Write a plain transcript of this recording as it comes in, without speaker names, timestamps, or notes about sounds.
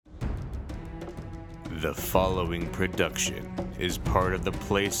The following production is part of the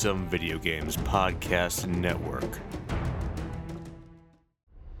Play Some Video Games podcast network.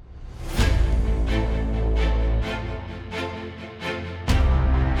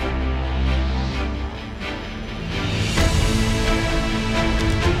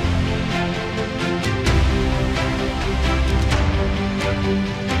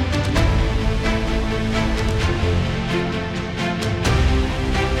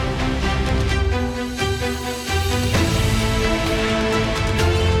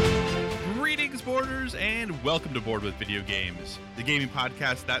 Welcome to Board with Video Games, the gaming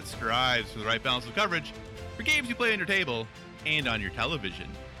podcast that strives for the right balance of coverage for games you play on your table and on your television.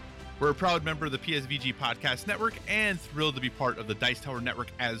 We're a proud member of the PSVG Podcast Network and thrilled to be part of the Dice Tower Network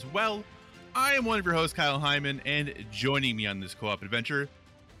as well. I am one of your hosts, Kyle Hyman, and joining me on this co-op adventure,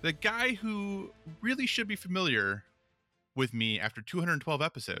 the guy who really should be familiar with me after 212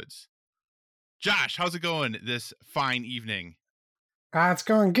 episodes. Josh, how's it going this fine evening? It's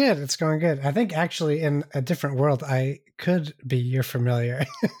going good. It's going good. I think actually in a different world, I could be your familiar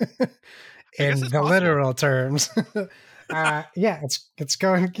in the possible. Literal terms. Yeah, it's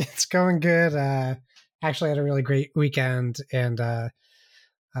going good. Actually had a really great weekend, and I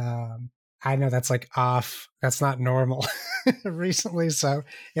know that's like off. That's not normal recently, so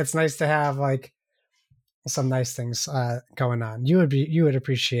it's nice to have like some nice things going on. You would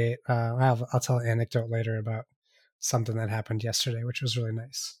appreciate. I'll tell an anecdote later about something that happened yesterday, which was really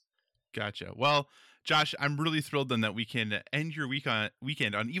nice. Gotcha. Well, Josh, I'm really thrilled then that we can end your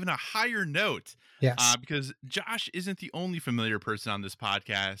weekend on even a higher note. Yes. Because Josh isn't the only familiar person on this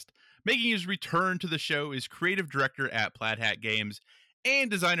podcast. Making his return to the show is creative director at Plaid Hat Games and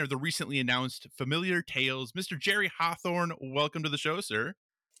designer of the recently announced Familiar Tales, Mr. Jerry Hawthorne. Welcome to the show, sir.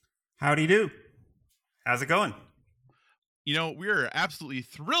 Howdy do. How's it going? You know, we're absolutely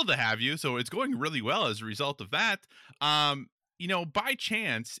thrilled to have you. So it's going really well as a result of that. By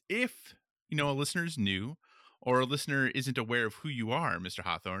chance, if, a listener's new or a listener isn't aware of who you are, Mr.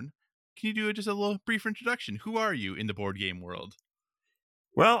 Hawthorne, can you do just a little brief introduction? Who are you in the board game world?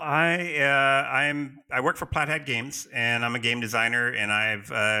 Well, I work for Plaid Hat Games, and I'm a game designer, and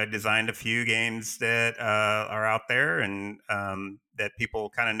I've designed a few games that are out there and that people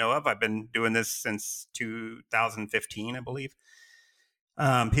kind of know of. I've been doing this since 2015, I believe.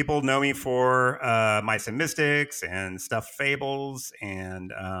 People know me for Mice and Mystics and Stuffed Fables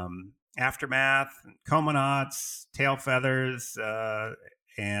and Aftermath, and Comanauts, Tail Feathers,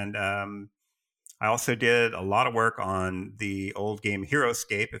 and I also did a lot of work on the old game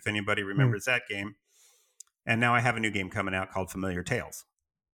HeroScape, if anybody remembers that game. And now I have a new game coming out called Familiar Tales.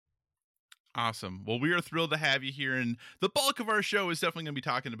 Awesome. Well, we are thrilled to have you here. And the bulk of our show is definitely going to be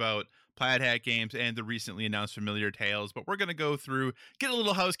talking about Plaid Hat Games and the recently announced Familiar Tales. But we're going to go through, get a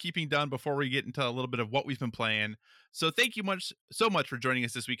little housekeeping done before we get into a little bit of what we've been playing. So thank you so much for joining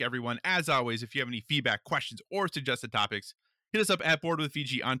us this week, everyone. As always, if you have any feedback, questions, or suggested topics, hit us up at Board with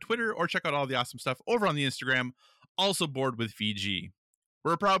VG on Twitter or check out all the awesome stuff over on the Instagram, also Board with VG.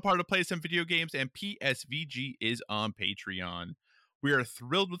 We're a proud part of Play Some Video Games, and PSVG is on Patreon. We are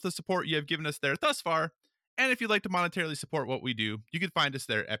thrilled with the support you have given us there thus far. And if you'd like to monetarily support what we do, you can find us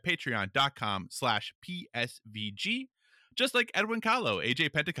there at patreon.com/PSVG. Just like Edwin Kahlo,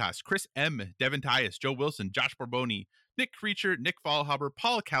 AJ Pentecost, Chris M., Devin Tyus, Joe Wilson, Josh Borboni, Nick Creature, Nick Fallhaber,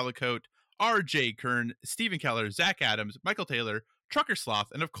 Paul Calicote, RJ Kern, Stephen Keller, Zach Adams, Michael Taylor, Trucker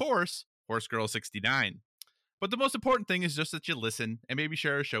Sloth, and of course, Horse Girl 69. But the most important thing is just that you listen and maybe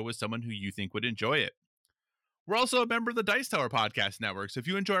share a show with someone who you think would enjoy it. We're also a member of the Dice Tower Podcast Network, so if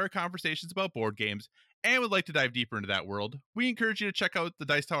you enjoy our conversations about board games and would like to dive deeper into that world, we encourage you to check out the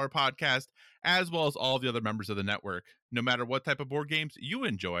Dice Tower Podcast as well as all the other members of the network. No matter what type of board games you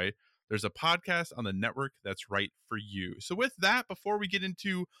enjoy, there's a podcast on the network that's right for you. So with that, before we get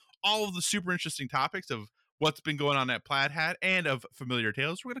into all of the super interesting topics of what's been going on at Plaid Hat and of Familiar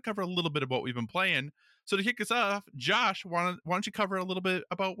Tales, we're going to cover a little bit of what we've been playing. So to kick us off, Josh, why don't you cover a little bit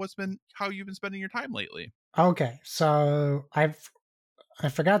about how you've been spending your time lately? Okay, so I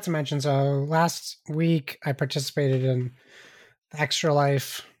forgot to mention. So last week I participated in the Extra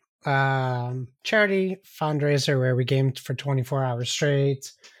Life charity fundraiser where we gamed for 24 hours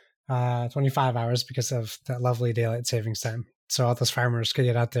straight, 25 hours because of that lovely daylight savings time. So all those farmers could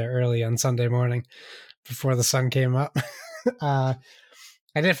get out there early on Sunday morning before the sun came up. I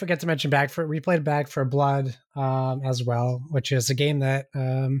did forget to mention we played Back for Blood as well, which is a game that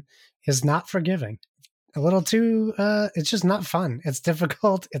is not forgiving. A little too, it's just not fun. It's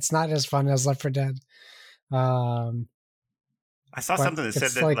difficult. It's not as fun as Left 4 Dead. I saw something that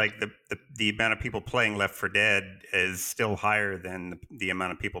said that the amount of people playing Left 4 Dead is still higher than the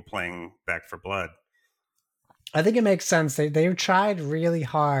amount of people playing Back for Blood. I think it makes sense. They tried really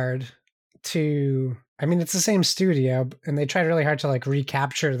hard to. I mean, it's the same studio, and they tried really hard to like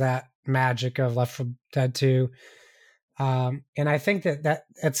recapture that magic of Left 4 Dead 2. And I think that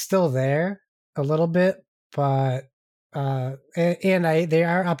it's still there a little bit, but they are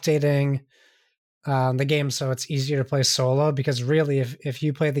updating the game so it's easier to play solo, because really if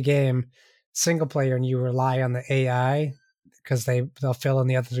you play the game single player and you rely on the AI, because they'll fill in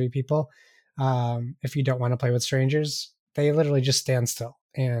the other 3 people, if you don't want to play with strangers, they literally just stand still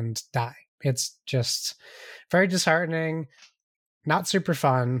and die. It's just very disheartening, not super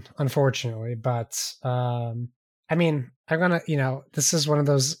fun, unfortunately, but I mean, I'm gonna, this is one of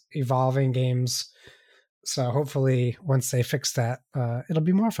those evolving games, so hopefully once they fix that, it'll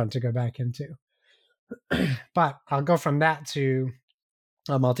be more fun to go back into. But I'll go from that to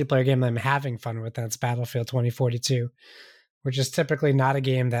a multiplayer game that I'm having fun with. That's Battlefield 2042, which is typically not a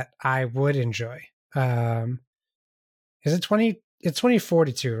game that I would enjoy. Is it 20? It's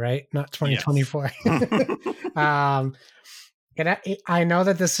 2042, right? Not 2024. Yes. And I know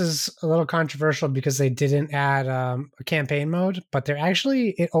that this is a little controversial because they didn't add a campaign mode, but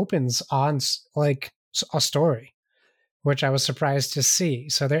it opens on like a story, which I was surprised to see.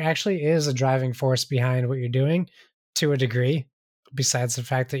 So there actually is a driving force behind what you're doing to a degree, besides the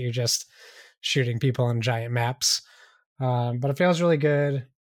fact that you're just shooting people on giant maps. But it feels really good.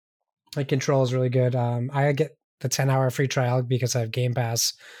 The control is really good. I get the 10-hour free trial because I have Game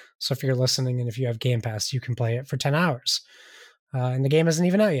Pass. So if you're listening and if you have Game Pass, you can play it for 10 hours. And the game isn't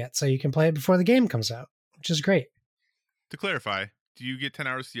even out yet, so you can play it before the game comes out, which is great. To clarify, do you get 10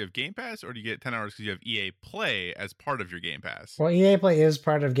 hours because you have Game Pass, or do you get 10 hours because you have EA Play as part of your Game Pass? Well, EA Play is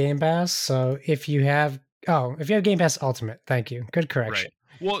part of Game Pass, so if you have Game Pass Ultimate, thank you. Good correction. Right.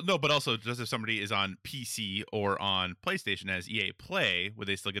 Well, no, but also just if somebody is on PC or on PlayStation as EA Play, would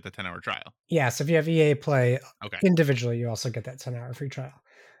they still get the 10-hour trial? Yes, if you have EA Play individually, you also get that 10-hour free trial.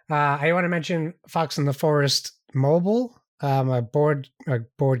 I want to mention Fox in the Forest Mobile, a board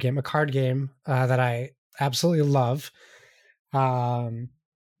game, a card game that I absolutely love,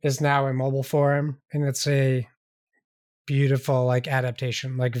 is now in mobile form, and it's a beautiful like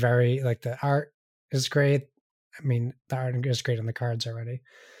adaptation, like very like the art is great. I mean, the art is great on the cards already.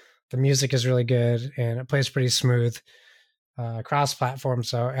 The music is really good, and it plays pretty smooth cross-platform.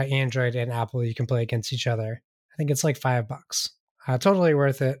 So at Android and Apple, you can play against each other. I think it's like $5. Totally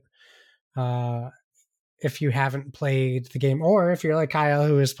worth it. If you haven't played the game, or if you're like Kyle,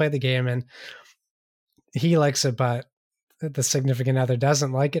 who has played the game and he likes it, but the significant other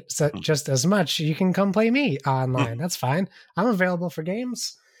doesn't like it just as much, you can come play me online. That's fine. I'm available for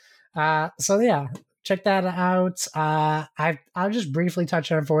games. So yeah, check that out. I'll just briefly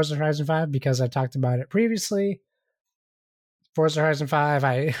touch on Forza Horizon 5 because I talked about it previously. Forza Horizon 5,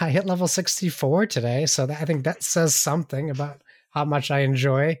 I hit level 64 today, so I think that says something about how much I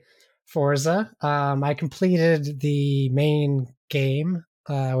enjoy Forza. I completed the main game,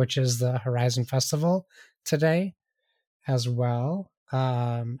 which is the Horizon Festival today as well.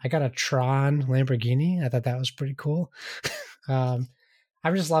 I got a Tron Lamborghini. I thought that was pretty cool.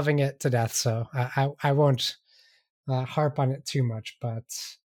 I'm just loving it to death, so I won't harp on it too much, but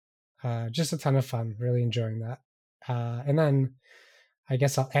just a ton of fun. Really enjoying that. And then I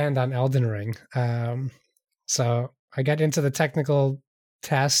guess I'll end on Elden Ring. So I got into the technical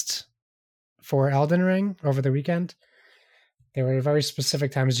test for Elden Ring over the weekend. There were very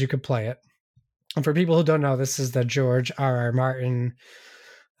specific times you could play it. And for people who don't know, this is the George R.R. Martin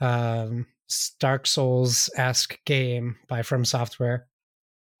Dark Souls-esque game by From Software.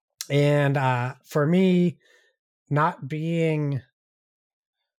 And for me, not being...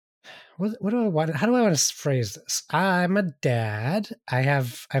 What do I want? How do I want to phrase this? I'm a dad. I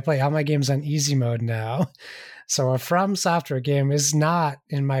play all my games on easy mode now. So a From Software game is not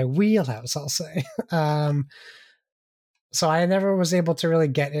in my wheelhouse, I'll say. So I never was able to really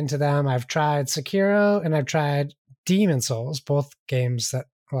get into them. I've tried Sekiro and I've tried Demon Souls, both games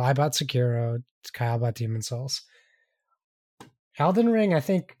I bought Sekiro, Kyle bought Demon Souls. Elden Ring, I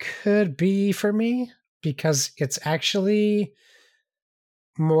think, could be for me because it's actually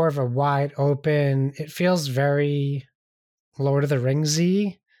more of a wide open, it feels very Lord of the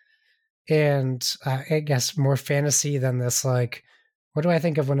Rings-y, and I guess more fantasy than this, like, what do I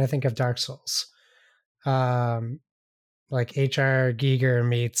think of when I think of Dark Souls? Like H.R. Giger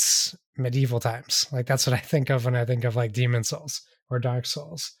meets medieval times. Like, that's what I think of when I think of, like, Demon Souls or Dark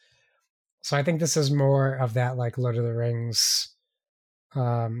Souls. So I think this is more of that, like, Lord of the Rings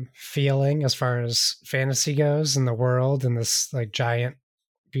feeling as far as fantasy goes in the world, and this, like, giant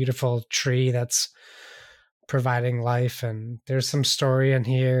beautiful tree that's providing life, and there's some story in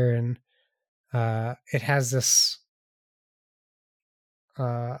here, and It has this.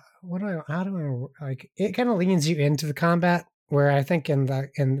 How do I like? It kind of leans you into the combat. Where I think in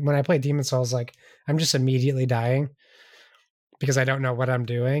when I play Demon Souls, like I'm just immediately dying because I don't know what I'm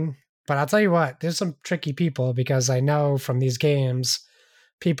doing. But I'll tell you what, there's some tricky people because I know from these games,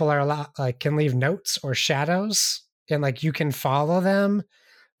 people are a lot like can leave notes or shadows, and like you can follow them.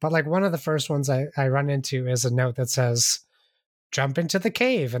 But like one of the first ones I run into is a note that says, "Jump into the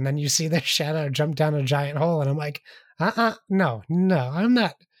cave," and then you see their shadow jump down a giant hole, and I'm like, no, I'm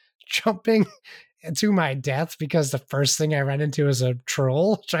not jumping to my death because the first thing I run into is a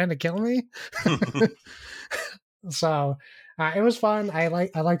troll trying to kill me. So it was fun. I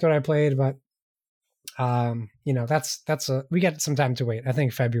liked what I played, but we got some time to wait. I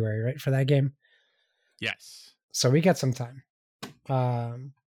think February, right, for that game. Yes. So we got some time.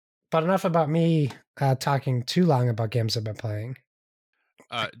 But enough about me talking too long about games I've been playing.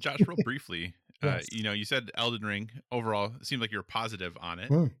 Josh, real briefly, Yes. you said Elden Ring overall. It seemed like you're positive on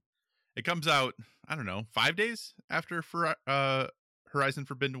it. It comes out, I don't know, 5 days after Horizon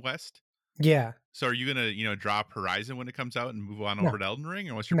Forbidden West. Yeah. So are you gonna, drop Horizon when it comes out and move on over to Elden Ring,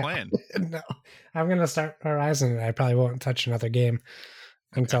 or what's your plan? No, I'm gonna start Horizon, and I probably won't touch another game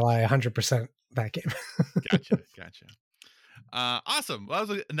until I 100% that game. Gotcha. Awesome. Well,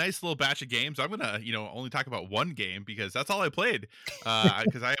 that was a nice little batch of games. I'm gonna, only talk about one game because that's all I played.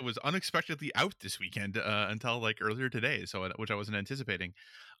 Because I was unexpectedly out this weekend until like earlier today, which I wasn't anticipating.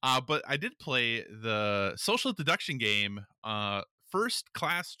 But I did play the social deduction game, First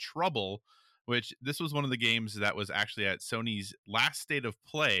Class Trouble, which this was one of the games that was actually at Sony's last state of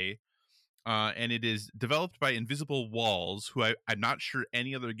play. And it is developed by Invisible Walls, who I'm not sure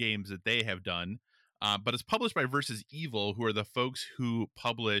any other games that they have done. But it's published by Versus Evil, who are the folks who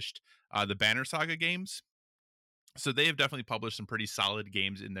published the Banner Saga games. So they have definitely published some pretty solid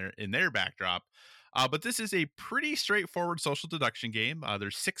games in their backdrop. But this is a pretty straightforward social deduction game.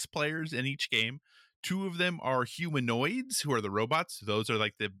 There's 6 players in each game. 2 of them are humanoids, who are the robots. Those are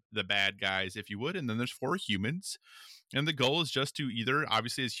like the bad guys, if you would. And then there's 4 humans. And the goal is just to either,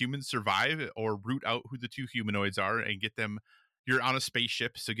 obviously, as humans survive or root out who the 2 humanoids are and get them. You're on a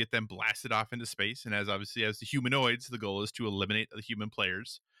spaceship, so get them blasted off into space. And as the humanoids, the goal is to eliminate the human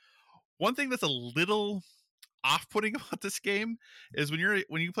players. One thing that's a little off-putting about this game is when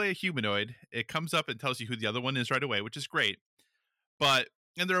you play a humanoid, it comes up and tells you who the other one is right away, which is great. And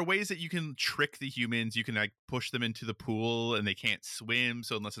there are ways that you can trick the humans. You can like push them into the pool and they can't swim.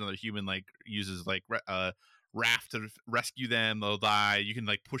 So unless another human like uses like raft to rescue them, they'll die. You can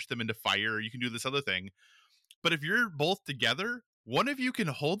like push them into fire. You can do this other thing. But if you're both together, one of you can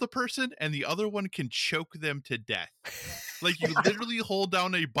hold the person and the other one can choke them to death. Like you literally hold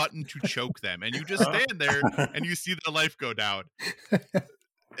down a button to choke them and you just stand there and you see their life go down.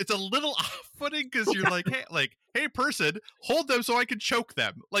 It's a little off-putting because you're like, hey, person, hold them so I can choke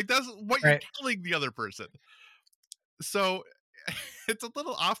them. Like that's what you're telling the other person. So it's a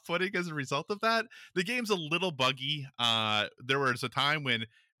little off-putting as a result of that. The game's a little buggy. There was a time when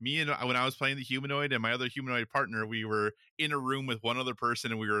when I was playing the humanoid and my other humanoid partner, we were in a room with one other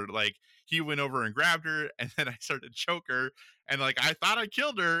person and we were like, he went over and grabbed her and then I started to choke her and like I thought I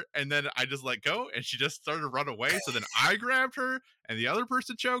killed her and then I just let go and she just started to run away. So then I grabbed her and the other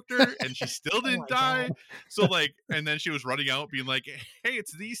person choked her and she still didn't die. God. So like, and then she was running out being like, hey,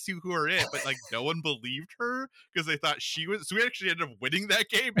 it's these 2 who are it. But like no one believed her because they thought she was. So we actually ended up winning that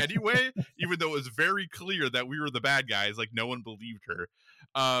game anyway, even though it was very clear that we were the bad guys. Like no one believed her.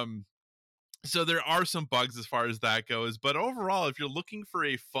 So there are some bugs as far as that goes, but overall, if you're looking for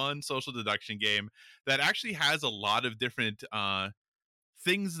a fun social deduction game that actually has a lot of different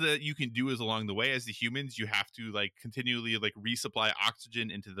things that you can do as along the way as the humans, you have to like continually like resupply oxygen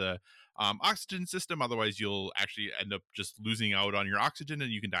into the oxygen system. Otherwise, you'll actually end up just losing out on your oxygen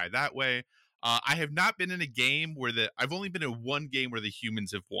and you can die that way. I have not been in a game I've only been in one game where the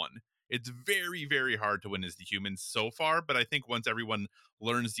humans have won. It's very, very hard to win as the humans so far, but I think once everyone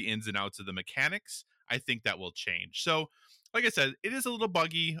learns the ins and outs of the mechanics, I think that will change. So, like I said, it is a little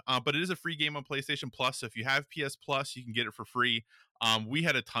buggy, but it is a free game on PlayStation Plus. So if you have PS Plus, you can get it for free. We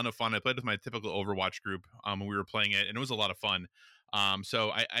had a ton of fun. I played with my typical Overwatch group when we were playing it, and it was a lot of fun.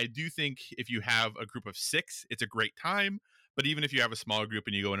 So I do think if you have a group of 6, it's a great time. But even if you have a smaller group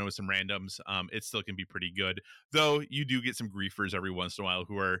and you go in with some randoms, it still can be pretty good. Though you do get some griefers every once in a while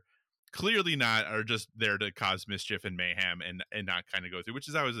who are clearly are just there to cause mischief and mayhem and not kind of go through, which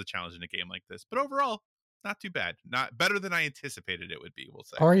is always a challenge in a game like this. But overall, not too bad. Not better than I anticipated it would be, we'll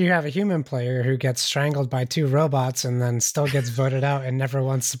say. Or you have a human player who gets strangled by 2 robots and then still gets voted out and never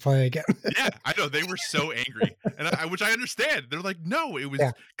wants to play again. Yeah, I know. They were so angry. And which I understand. They're like, no, it was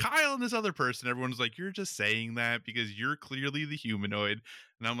Kyle and this other person. Everyone's like, you're just saying that because you're clearly the humanoid.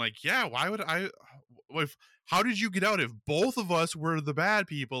 And I'm like, yeah, why would I? How did you get out if both of us were the bad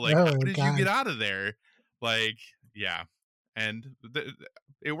people? Like, how did you get out of there? Like, yeah. And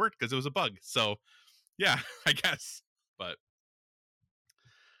it worked because it was a bug. So, yeah, I guess. But,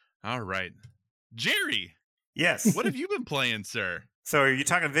 all right. Jerry. Yes. What have you been playing, sir? So are you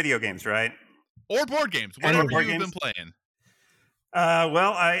talking video games, right? Or board games. Whatever you've been playing.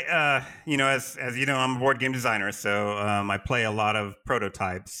 Well, I, as you know, I'm a board game designer, so I play a lot of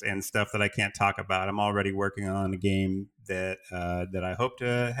prototypes and stuff that I can't talk about. I'm already working on a game that I hope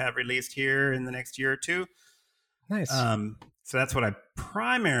to have released here in the next year or two. Nice. So that's what I've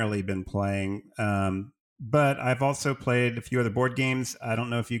primarily been playing. But I've also played a few other board games. I don't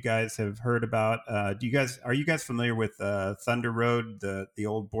know if you guys have heard about. Are you guys familiar with Thunder Road, the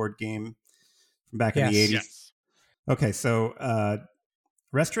old board game from back in the 80s? Yes. Okay, so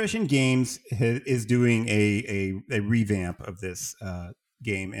Restoration Games is doing a revamp of this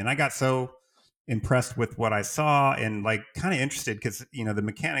game, and I got so impressed with what I saw and like kind of interested because the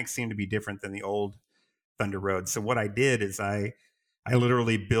mechanics seem to be different than the old Thunder Road. So what I did is I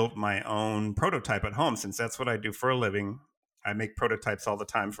literally built my own prototype at home, since that's what I do for a living. I make prototypes all the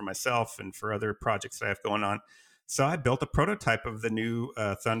time for myself and for other projects that I have going on. So I built a prototype of the new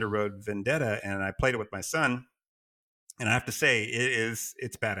Thunder Road Vendetta, and I played it with my son. And I have to say,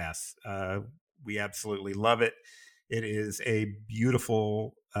 it's badass. We absolutely love it. It is a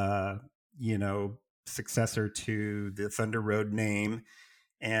beautiful, successor to the Thunder Road name.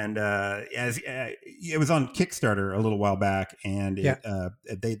 And it was on Kickstarter a little while back, and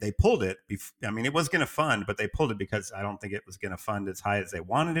they pulled it. It was going to fund, but they pulled it because I don't think it was going to fund as high as they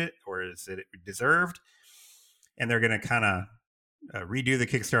wanted it or as it deserved. And they're going to kind of redo the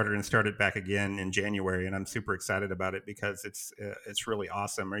Kickstarter and start it back again in January. And I'm super excited about it because it's really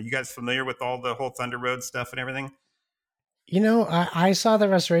awesome. Are you guys familiar with all the whole Thunder Road stuff and everything? I saw the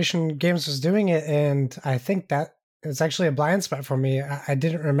Restoration Games was doing it, and I think that it's actually a blind spot for me. I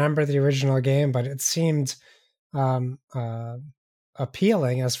didn't remember the original game, but it seemed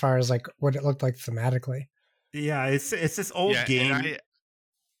appealing as far as like what it looked like thematically. Yeah, it's this old game.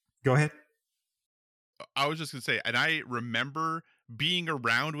 Go ahead. I was just going to say, and I remember being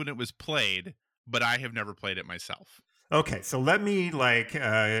around when it was played, but I have never played it myself. Okay, so let me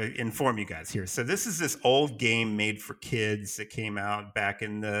inform you guys here. So this is this old game made for kids that came out back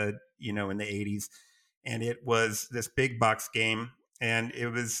in the in the 80s. And it was this big box game, and it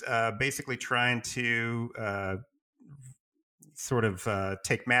was basically trying to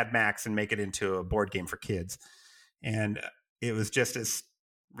take Mad Max and make it into a board game for kids. And it was just this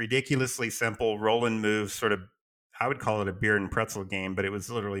ridiculously simple roll and move sort of, I would call it a beer and pretzel game, but it was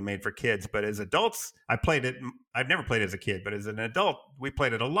literally made for kids. But as adults, I played it. I've never played it as a kid, but as an adult, we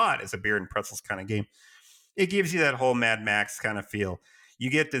played it a lot as a beer and pretzels kind of game. It gives you that whole Mad Max kind of feel. You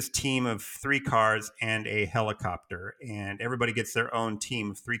get this team of 3 cars and a helicopter, and everybody gets their own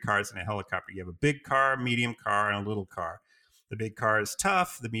team of 3 cars and a helicopter. You have a big car, medium car, and a little car. The big car is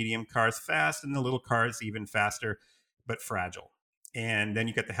tough, the medium car is fast, and the little car is even faster, but fragile. And then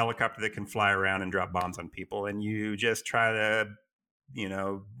you get the helicopter that can fly around and drop bombs on people, and you just try to,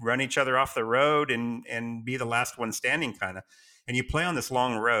 run each other off the road and be the last one standing kind of. And you play on this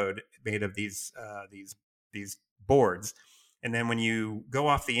long road made of these boards. And then when you go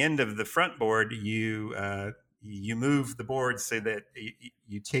off the end of the front board, you move the board so that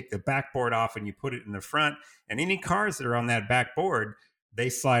you take the backboard off and you put it in the front. And any cars that are on that backboard, they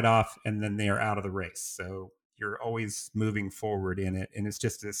slide off and then they are out of the race. So you're always moving forward in it. And it's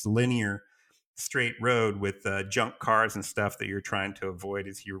just this linear, straight road with junk cars and stuff that you're trying to avoid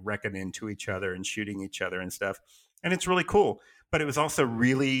as you're wrecking into each other and shooting each other and stuff. And it's really cool. But it was also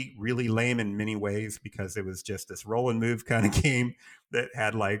really, really lame in many ways because it was just this roll and move kind of game that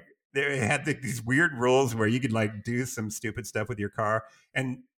had these weird rules where you could do some stupid stuff with your car.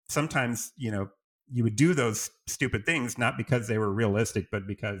 And sometimes, you would do those stupid things, not because they were realistic, but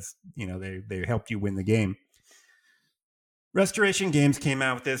because, they helped you win the game. Restoration Games came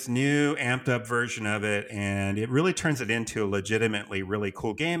out with this new amped up version of it, and it really turns it into a legitimately really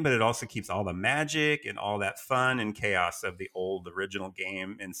cool game, but it also keeps all the magic and all that fun and chaos of the old original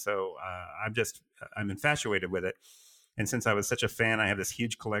game. And so I'm infatuated with it. And since I was such a fan, I have this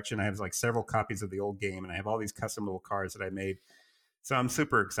huge collection. I have several copies of the old game, and I have all these custom little cars that I made. So I'm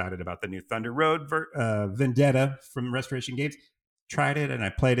super excited about the new Thunder Road Vendetta from Restoration Games. tried it and I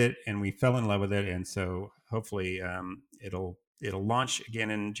played it and we fell in love with it. And so hopefully it'll launch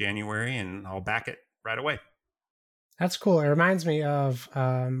again in January and I'll back it right away. That's cool. It reminds me of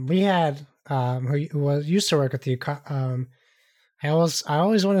we had who used to work with you. I always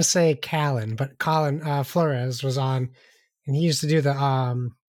want to say Callan, but Colin Flores was on, and he used to do the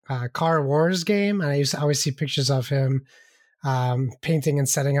Car Wars game, and I used to always see pictures of him painting and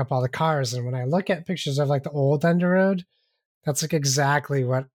setting up all the cars. And when I look at pictures of like the old Ender Road, that's like exactly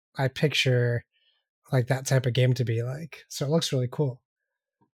what I picture like that type of game to be like. So it looks really cool.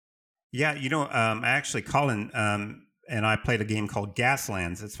 Yeah, actually, Colin and I played a game called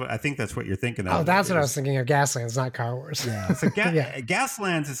Gaslands. I think that's what you're thinking of. Oh, that's what I was thinking of. Gaslands, not Car Wars. Yeah. So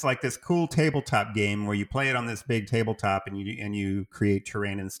Gaslands is like this cool tabletop game where you play it on this big tabletop and you create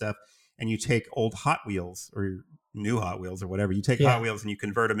terrain and stuff, and you take old Hot Wheels or new Hot Wheels or whatever. You take Hot Wheels and you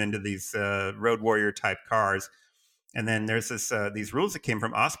convert them into these Road Warrior type cars. And then there's these rules that came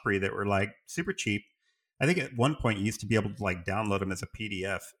from Osprey that were like super cheap. I think at one point you used to be able to like download them as a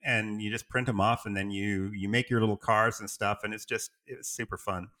PDF and you just print them off and then you make your little cars and stuff. And it was super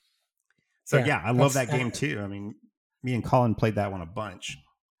fun. So I love that game too. I mean, me and Colin played that one a bunch.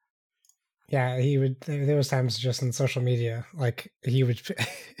 Yeah, there was times just in social media, like he was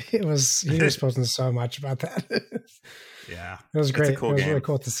posting so much about that. Yeah. It was great. It was really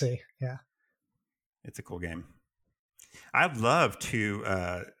cool to see. Yeah. It's a cool game. I'd love to,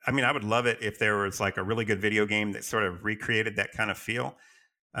 I would love it if there was like a really good video game that sort of recreated that kind of feel.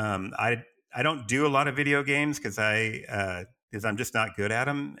 I don't do a lot of video games because I'm just not good at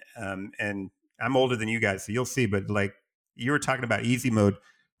them. And I'm older than you guys, so you'll see. But like you were talking about easy mode,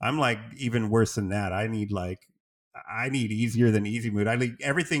 I'm like even worse than that. I need easier than easy mode.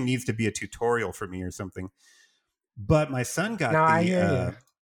 Everything needs to be a tutorial for me or something. But my son got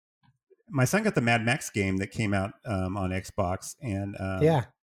my son got the Mad Max game that came out on Xbox, and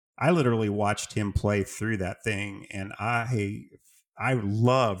I literally watched him play through that thing, and I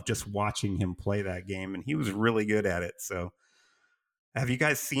love just watching him play that game, and he was really good at it. So, have you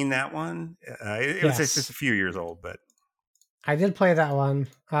guys seen that one? It's just a few years old, but I did play that one.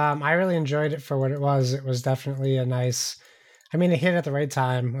 I really enjoyed it for what it was. It was definitely a nice. I mean, it hit at the right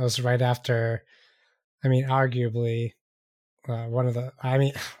time. It was right after. I mean, arguably. One of the, I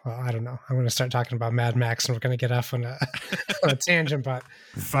don't know. I'm going to start talking about Mad Max, and we're going to get off on a tangent. But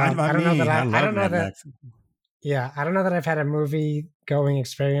I don't know that I don't know that. Max. Yeah, I don't know that I've had a movie going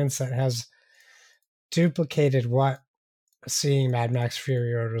experience that has duplicated what seeing Mad Max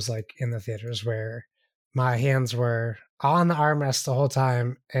Fury Road was like in the theaters, where my hands were on the armrest the whole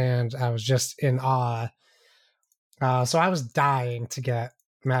time, and I was just in awe. So I was dying to get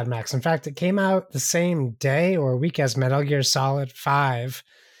Mad Max. In fact, it came out the same day or week as Metal Gear Solid 5,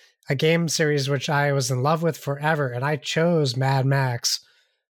 a game series which I was in love with forever, and I chose Mad Max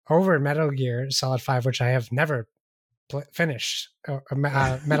over Metal Gear Solid 5, which I have never finished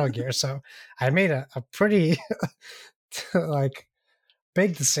Metal Gear. So I made a pretty like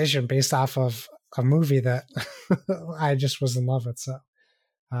big decision based off of a movie that I just was in love with. So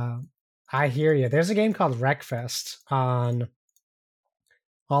I hear you. There's a game called Wreckfest on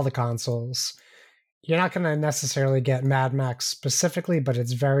all the consoles. You're not going to necessarily get Mad Max specifically, but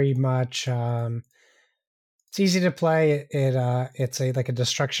it's very much it's easy to play. It's a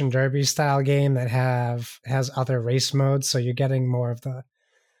Destruction Derby style game that has other race modes, so you're getting more of the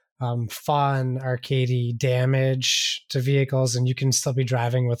fun arcadey damage to vehicles, and you can still be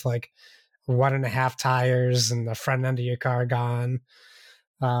driving with like 1.5 tires and the front end of your car gone,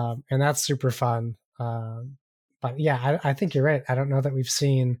 and that's super fun. But yeah, I think you're right. I don't know that we've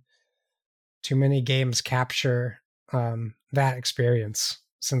seen too many games capture that experience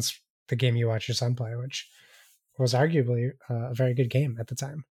since the game you watch your son play, which was arguably a very good game at the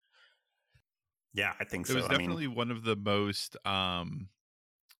time. Yeah, I think so. It was definitely one of the most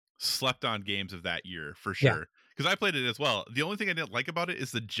slept on games of that year, for sure. Yeah. Because I played it as well. The only thing I didn't like about it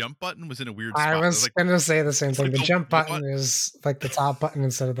is the jump button was in a weird spot. I was going to say the same thing. Like the jump button is like the top button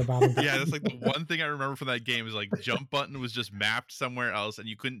instead of the bottom button. Yeah, that's like the one thing I remember from that game is like jump button was just mapped somewhere else and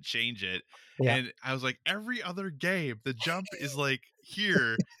you couldn't change it. Yeah. And I was like, every other game, the jump is like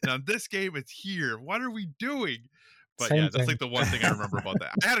here. And on this game, it's here. What are we doing? But same that's thing. Like the one thing I remember about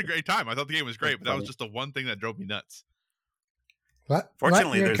that. I had a great time. I thought the game was great, but that was just the one thing that drove me nuts.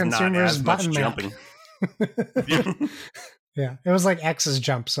 Fortunately, there's not as much jumping. Yeah, it was like X's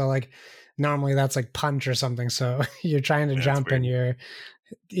jump, so like normally that's like punch or something, so you're trying to jump and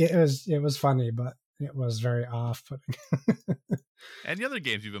it was funny, but it was very off-putting. Any other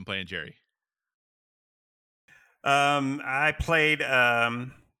games you've been playing, Jerry? I played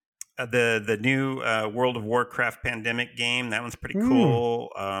The new World of Warcraft Pandemic game. That one's pretty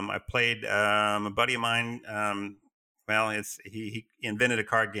cool. I played a buddy of mine. He invented a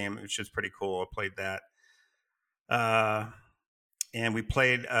card game, which is pretty cool. I played that. And we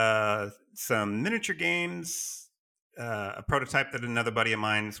played some miniature games, a prototype that another buddy of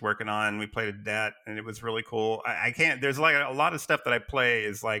mine is working on. We played that, and it was really cool. I can't. There's like a lot of stuff that I play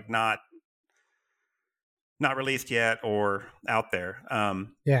is like not released yet or out there.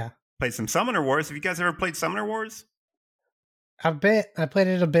 Yeah. Played some Summoner Wars. Have you guys ever played Summoner Wars? A bit. I played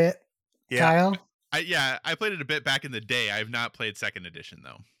it a bit. Yeah. Kyle? I played it a bit back in the day. I have not played second edition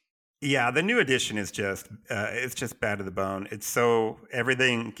though. Yeah, the new edition is just it's just bad to the bone. It's so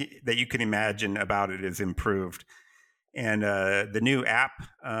everything that you can imagine about it is improved, and the new app,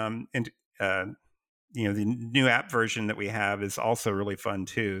 the new app version that we have is also really fun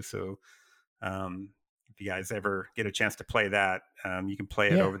too. So, if you guys ever get a chance to play that, you can play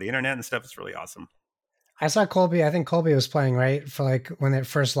it over the internet and stuff. It's really awesome. I saw Colby. I think Colby was playing, right, for like when it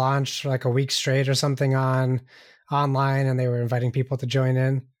first launched, for like a week straight or something online, and they were inviting people to join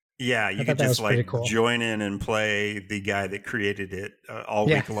in. Yeah, you could just like join in and play the guy that created it all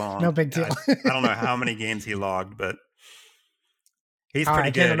week long. No big deal. I don't know how many games he logged, but he's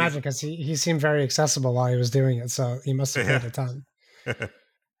pretty good. I can't imagine because he seemed very accessible while he was doing it, so he must have played a ton.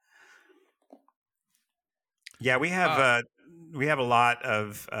 Yeah, we have a lot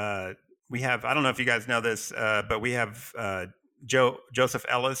of we have. I don't know if you guys know this, but we have Joseph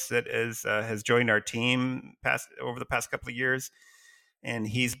Ellis that has joined our team over the past couple of years. And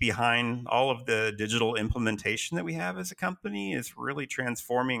he's behind all of the digital implementation that we have as a company. It's really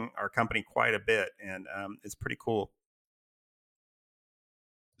transforming our company quite a bit, and it's pretty cool.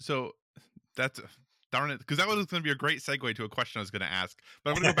 So that's darn it, because that was going to be a great segue to a question I was going to ask.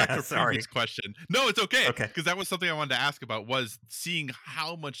 But I'm going to go back to a previous question. No, it's okay. Because that was something I wanted to ask about, was seeing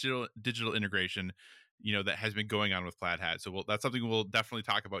how much digital integration that has been going on with Plaid Hat. So that's something we'll definitely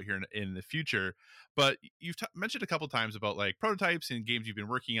talk about here in the future. But you've mentioned a couple times about like prototypes and games you've been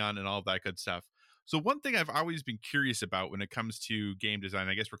working on and all of that good stuff. So one thing I've always been curious about when it comes to game design,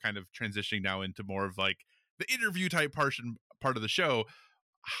 I guess we're kind of transitioning now into more of like the interview type part of the show.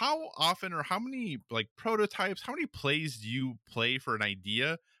 How often or how many like prototypes, how many plays do you play for an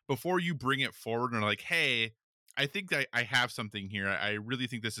idea before you bring it forward and are like, hey, I think that I have something here. I really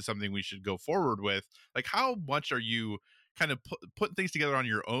think this is something we should go forward with. Like, how much are you kind of putting things together on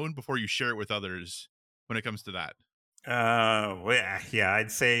your own before you share it with others when it comes to that? I'd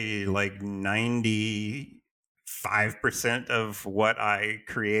say like 95% of what I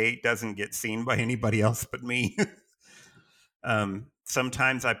create doesn't get seen by anybody else but me.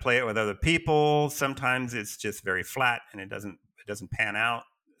 Sometimes I play it with other people. Sometimes it's just very flat and it doesn't pan out.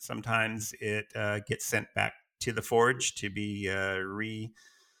 Sometimes it gets sent back to the Forge to be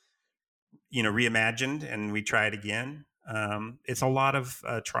reimagined, and we try it again. It's a lot of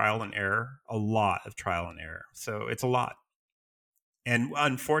trial and error, So it's a lot. And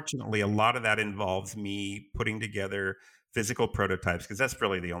unfortunately, a lot of that involves me putting together physical prototypes, because that's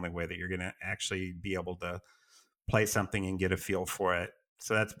really the only way that you're going to actually be able to play something and get a feel for it.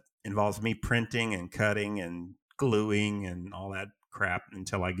 So that involves me printing and cutting and gluing and all that crap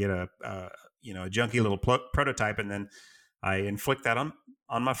until I get a junky little prototype, and then I inflict that on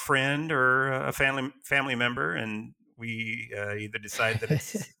my friend or a family member, and we either decide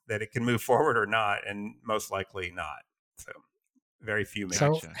that it can move forward or not, and most likely not. So very few.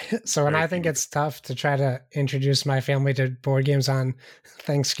 So when I think it's tough to try to introduce my family to board games on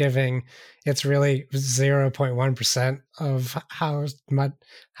Thanksgiving, it's really 0.1% of how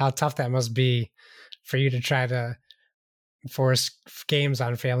tough that must be for you to try to force games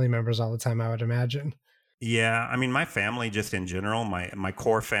on family members all the time, I would imagine. Yeah, I mean, my family just in general, my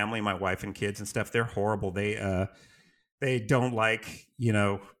core family, my wife and kids and stuff, they're horrible. They don't like,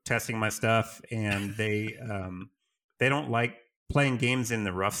 testing my stuff, and they don't like playing games in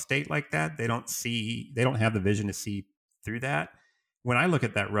the rough state like that. They don't have the vision to see through that. When I look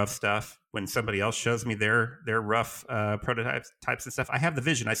at that rough stuff, when somebody else shows me their rough prototypes and stuff, I have the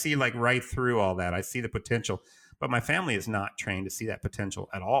vision. I see like right through all that. I see the potential. But my family is not trained to see that potential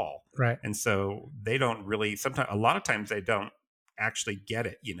at all. Right. And so they don't really, a lot of times they don't actually get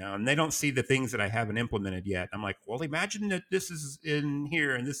it, and they don't see the things that I haven't implemented yet. I'm like, well, imagine that this is in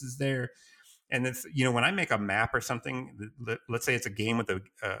here and this is there. And it's, when I make a map or something, let's say it's a game with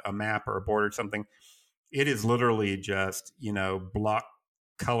a map or a board or something, it is literally just, block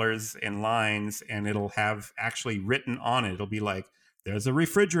colors and lines, and it'll have actually written on it. It'll be like, there's a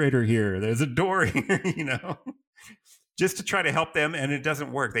refrigerator here, there's a door here, just to try to help them. And it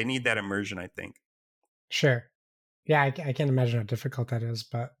doesn't work. They need that immersion, I think. Sure. Yeah, I can't imagine how difficult that is,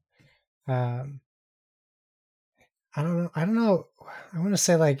 but Um, I don't know. I don't know. I want to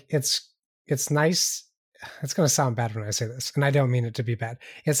say like it's nice. It's going to sound bad when I say this, and I don't mean it to be bad.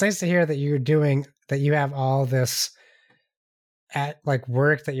 It's nice to hear that you have all this at like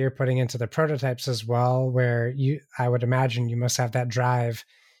work that you're putting into the prototypes as well, where I would imagine you must have that drive.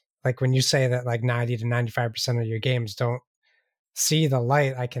 Like when you say that like 90 to 95% of your games don't see the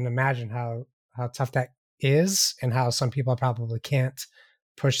light, I can imagine how tough that is and how some people probably can't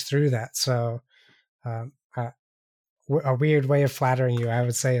push through that. So um, a weird way of flattering you, I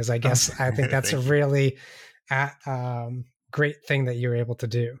would say, is I guess I think that's a really great thing that you're able to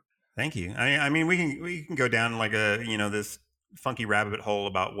do. Thank you. I mean, we can go down like this funky rabbit hole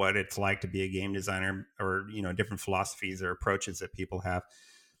about what it's like to be a game designer, or different philosophies or approaches that people have.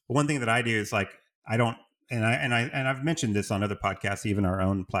 But one thing that I do is like I don't, and I've mentioned this on other podcasts, even our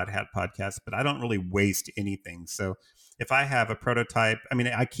own Plaid Hat podcast, but I don't really waste anything. So if I have a prototype, I mean,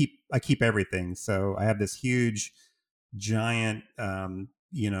 I keep everything. So I have this huge, giant,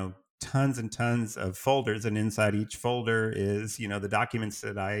 tons and tons of folders, and inside each folder is the documents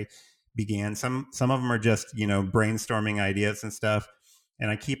that I began. Some of them are just brainstorming ideas and stuff, and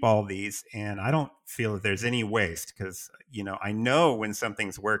I keep all these, and I don't feel that there's any waste, because I know when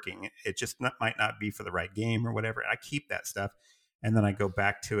something's working. It just might not be for the right game or whatever. I keep that stuff, and then I go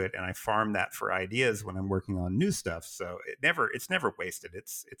back to it and I farm that for ideas when I'm working on new stuff. So it's never wasted.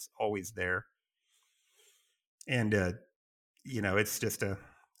 It's always there. And it's just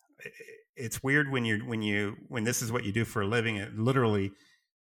it's weird when this is what you do for a living. It literally,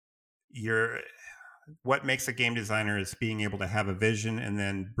 what makes a game designer is being able to have a vision and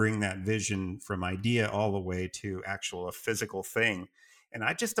then bring that vision from idea all the way to a physical thing. And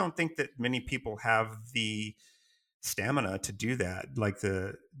I just don't think that many people have the stamina to do that, like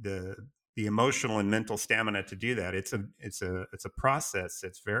the emotional and mental stamina to do that. It's a process.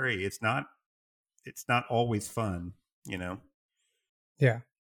 It's not always fun, Yeah.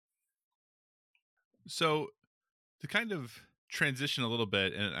 So to kind of transition a little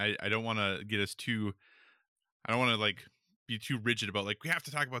bit, and I don't want to get us too, I don't want to like be too rigid about like we have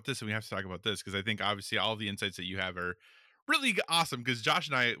to talk about this and we have to talk about this, because I think obviously all the insights that you have are really awesome, because Josh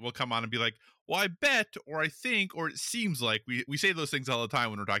and I will come on and be like, well, I bet, or I think, or it seems like. We say those things all the time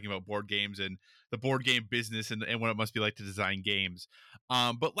when we're talking about board games and the board game business and what it must be like to design games.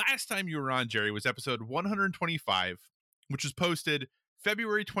 But last time you were on, Jerry, was episode 125, which was posted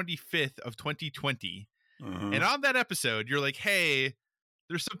February 25th of 2020. Mm-hmm. And on that episode, you're like, hey,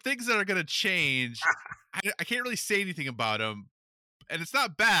 there's some things that are going to change. I can't really say anything about them. And it's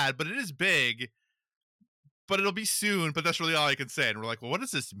not bad, but it is big. But it'll be soon. But that's really all I can say. And we're like, well, what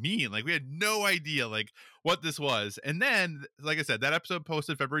does this mean? Like, we had no idea, like, what this was. And then, like I said, that episode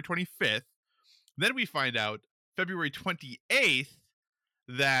posted February 25th. Then we find out February 28th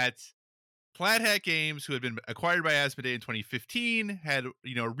that Plaid Hat Games, who had been acquired by Asmodee in 2015, had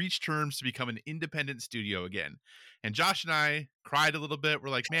reached terms to become an independent studio again. And Josh and I cried a little bit. We're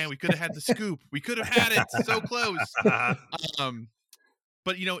like, man, we could have had the scoop. We could have had it so close.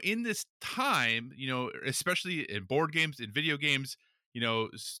 But in this time, especially in board games, in video games,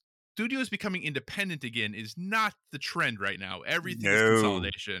 studios becoming independent again is not the trend right now. Everything is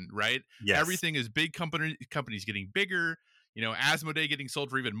consolidation, right? Yes. Everything is big companies getting bigger. Asmodee getting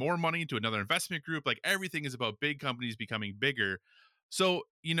sold for even more money to another investment group. Like, everything is about big companies becoming bigger. So,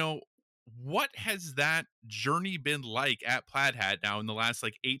 what has that journey been like at Plaid Hat now in the last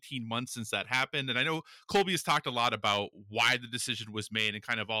 18 months since that happened? And I know Colby has talked a lot about why the decision was made and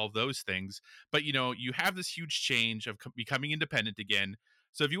kind of all of those things, but you have this huge change of becoming independent again.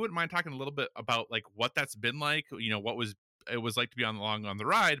 So if you wouldn't mind talking a little bit about what that's been like, what it was like to be along on the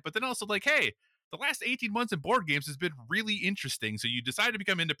ride, but then also hey, the last 18 months in board games has been really interesting. So you decide to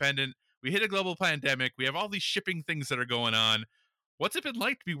become independent. We hit a global pandemic. We have all these shipping things that are going on. What's it been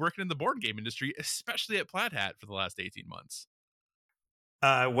like to be working in the board game industry, especially at Plaid Hat, for the last 18 months?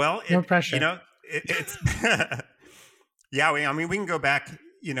 Well, no pressure. It's yeah. We can go back,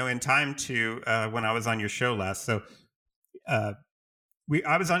 in time to when I was on your show last. So, I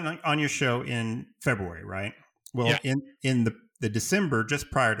was on your show in February, right? Well, yeah. in the December,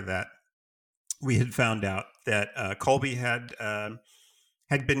 just prior to that, we had found out that Colby had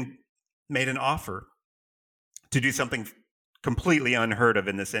been made an offer to do something completely unheard of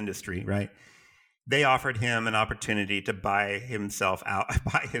in this industry, right? They offered him an opportunity to buy himself out,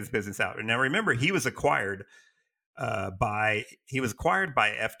 buy his business out. And now remember, he was acquired by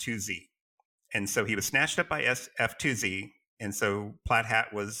F2Z, and so he was snatched up by F2Z, and so Plaid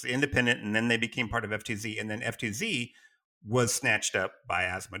Hat was independent, and then they became part of F2Z, and then F2Z was snatched up by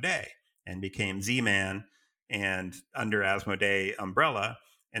Asmodee and became Z-Man and under Asmodee umbrella.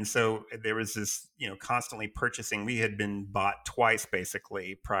 And so there was this, constantly purchasing. We had been bought twice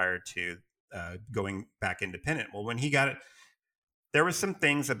basically prior to going back independent. Well, when he got it, there were some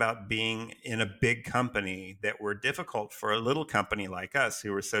things about being in a big company that were difficult for a little company like us,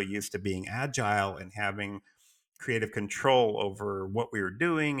 who were so used to being agile and having creative control over what we were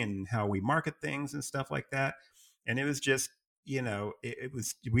doing and how we market things and stuff like that. And it was just,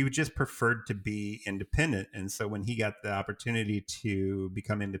 we would just preferred to be independent. And so when he got the opportunity to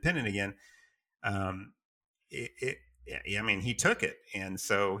become independent again, he took it. And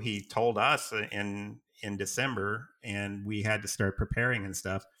so he told us in December, and we had to start preparing and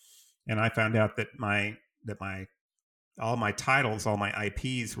stuff. And I found out that all my titles, all my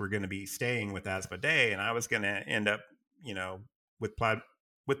IPs were going to be staying with Asmodee, and I was going to end up, with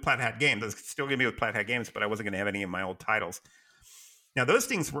Plaid Hat Games. I was still going to be with Plaid Hat Games, but I wasn't going to have any of my old titles. Now, those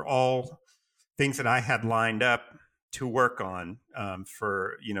things were all things that I had lined up to work on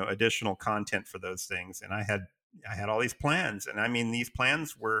for additional content for those things, and I had all these plans, and I mean these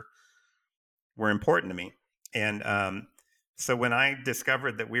plans were important to me, and so when I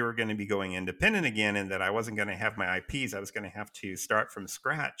discovered that we were going to be going independent again, and that I wasn't going to have my IPs, I was going to have to start from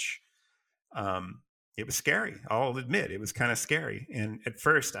scratch. It was scary. I'll admit, it was kind of scary, and at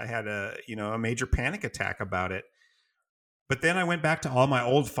first I had a major panic attack about it. But then I went back to all my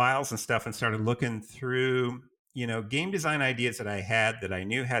old files and stuff and started looking through, game design ideas that I had that I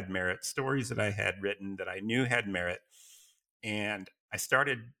knew had merit, stories that I had written that I knew had merit. And I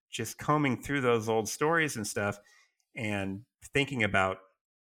started just combing through those old stories and stuff and thinking about,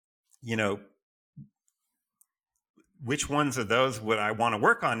 which ones of those would I want to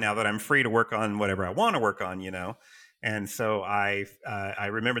work on now that I'm free to work on whatever I want to work on, And so I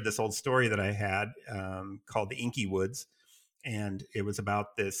remembered this old story that I had called The Inky Woods. And it was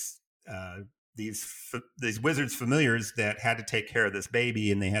about these wizards familiars that had to take care of this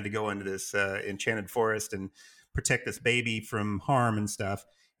baby, and they had to go into this enchanted forest and protect this baby from harm and stuff.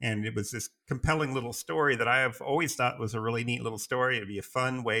 And it was this compelling little story that I have always thought was a really neat little story. It'd be a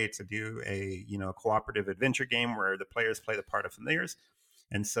fun way to do a cooperative adventure game where the players play the part of familiars.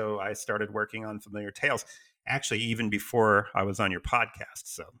 And so I started working on Familiar Tales, actually even before I was on your podcast.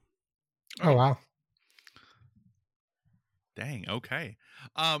 So, oh wow. Dang. Okay.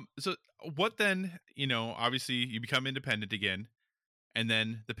 So what then, obviously you become independent again, and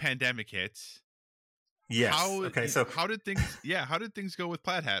then the pandemic hits. Yes. Okay. So how did things go with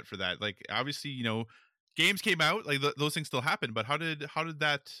Plaid Hat for that? Like, obviously, games came out, like those things still happened, but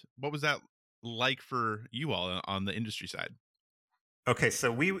what was that like for you all on the industry side? Okay.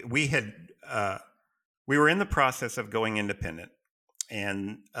 So we were in the process of going independent,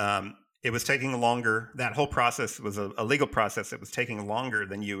 and, it was taking longer. That whole process was a legal process that was taking longer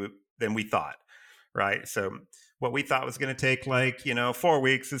than we thought, right? So what we thought was going to take 4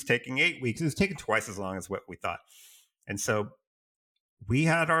 weeks is taking 8 weeks. It's taking twice as long as what we thought. And so we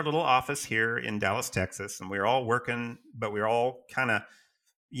had our little office here in Dallas, Texas, and we were all working, but we were all kind of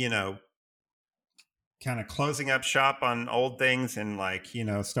closing up shop on old things and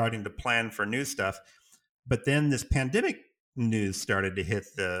starting to plan for new stuff. But then this pandemic news started to hit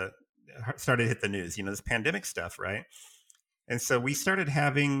the news, this pandemic stuff, right? And so we started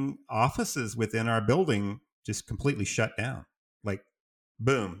having offices within our building just completely shut down. Like,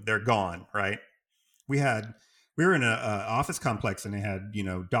 boom, they're gone, right? We were in a office complex, and they had,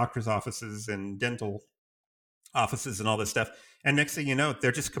 doctor's offices and dental offices and all this stuff. And next thing you know,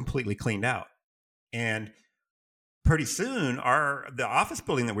 they're just completely cleaned out. And pretty soon the office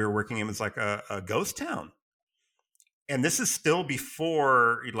building that we were working in was like a ghost town. And this is still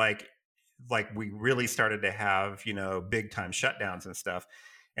before we really started to have, big time shutdowns and stuff.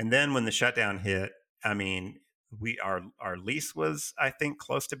 And then when the shutdown hit, I mean, our lease was, I think,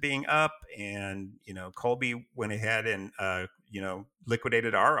 close to being up, and, Colby went ahead and,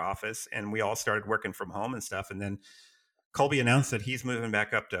 liquidated our office, and we all started working from home and stuff. And then Colby announced that he's moving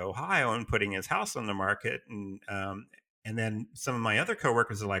back up to Ohio and putting his house on the market. And then some of my other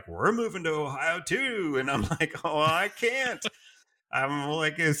coworkers are like, we're moving to Ohio too. And I'm like, oh, I can't. I'm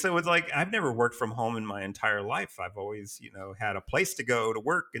like, so it's like, I've never worked from home in my entire life. I've always, had a place to go to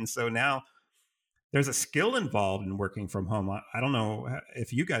work. And so now there's a skill involved in working from home. I don't know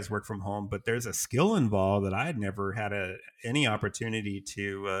if you guys work from home, but there's a skill involved that I had never had any opportunity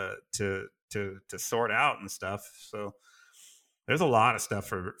to sort out and stuff. So there's a lot of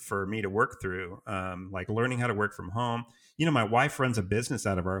stuff for me to work through, like learning how to work from home. My wife runs a business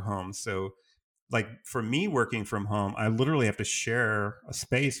out of our home. So like for me working from home, I literally have to share a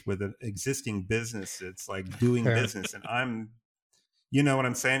space with an existing business. It's like doing business, and you know what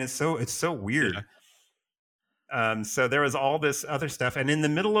I'm saying? It's so weird. So there was all this other stuff. And in the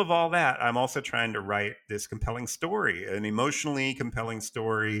middle of all that, I'm also trying to write this compelling story, an emotionally compelling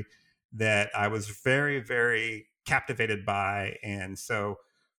story that I was very, very captivated by. And so,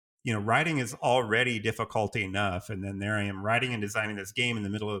 writing is already difficult enough. And then there I am writing and designing this game in the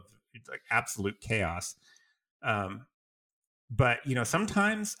middle of like absolute chaos. But,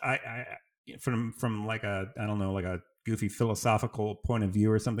 sometimes I from like I don't know, like a goofy philosophical point of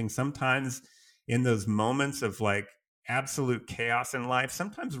view or something, sometimes in those moments of like absolute chaos in life,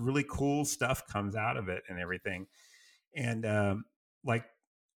 sometimes really cool stuff comes out of it and everything. And like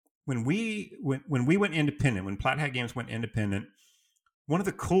when we went independent, when Plaid Hat Games went independent, one of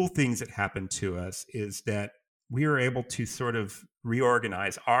the cool things that happened to us is that we were able to sort of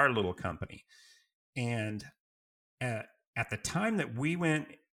reorganize our little company. And at the time that we went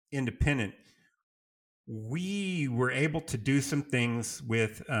independent, we were able to do some things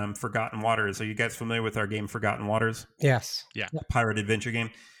with Forgotten Waters. Are you guys familiar with our game Forgotten Waters? Yes. Yeah. Pirate adventure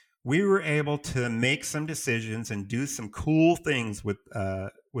game. We were able to make some decisions and do some cool things with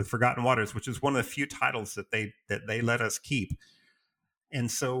Forgotten Waters, which is one of the few titles that they let us keep. And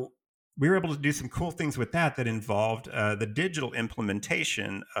so we were able to do some cool things with that involved the digital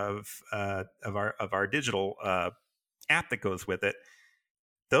implementation of our digital app that goes with it.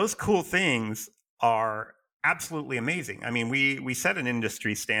 Those cool things are absolutely amazing. I mean, we set an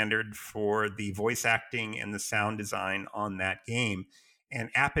industry standard for the voice acting and the sound design on that game. And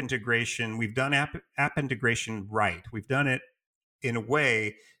app integration, we've done app integration right. We've done it in a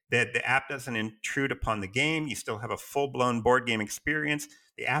way that the app doesn't intrude upon the game. You still have a full-blown board game experience.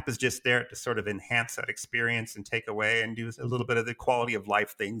 The app is just there to sort of enhance that experience and take away and do a little bit of the quality of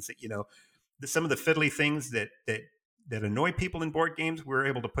life things that, some of the fiddly things that annoy people in board games, we're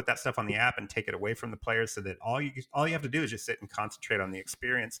able to put that stuff on the app and take it away from the players so that all you have to do is just sit and concentrate on the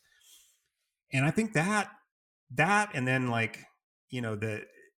experience. And I think that and then the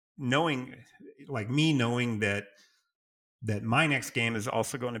knowing that my next game is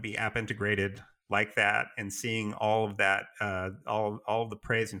also going to be app integrated like that, and seeing all of that, all of the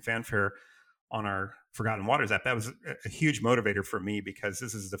praise and fanfare on our Forgotten Waters app, that was a huge motivator for me, because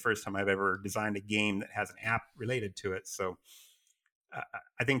this is the first time I've ever designed a game that has an app related to it. So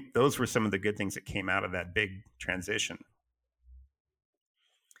I think those were some of the good things that came out of that big transition.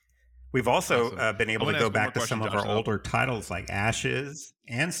 We've also been able to go back to some of our older titles like Ashes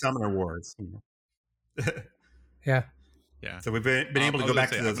and Summoner Wars. Yeah. Yeah. So we've been able to go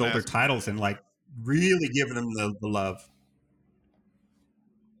back to those older titles and like really give them the love.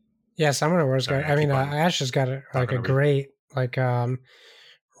 Yeah, Summoner Wars got. I mean, Ash has got a great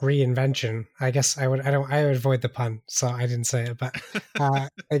reinvention. I guess I would avoid the pun, so I didn't say it. But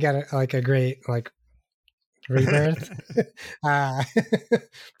they got a great rebirth.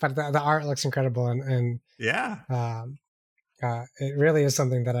 But the art looks incredible, and yeah, it really is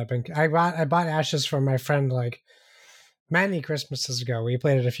something that I bought Ashes from my friend like many Christmases ago. We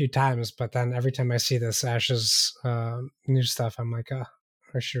played it a few times, but then every time I see this Ashes new stuff, I'm like,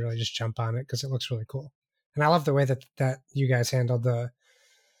 I should really just jump on it because it looks really cool. And I love the way that you guys handled the,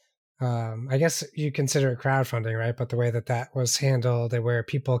 I guess you consider it crowdfunding, right? But the way that was handled, where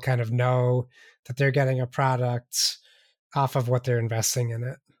people kind of know that they're getting a product off of what they're investing in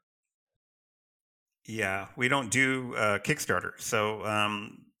it. Yeah, we don't do Kickstarter. So,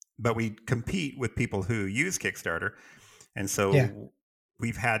 but we compete with people who use Kickstarter. And so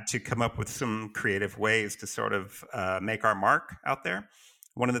we've had to come up with some creative ways to sort of make our mark out there.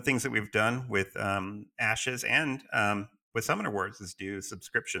 One of the things that we've done with Ashes and with Summoner Wars is do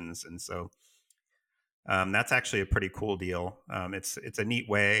subscriptions. And so that's actually a pretty cool deal. It's a neat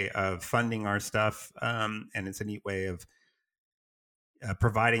way of funding our stuff, and it's a neat way of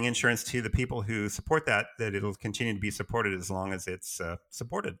providing insurance to the people who support that it'll continue to be supported as long as it's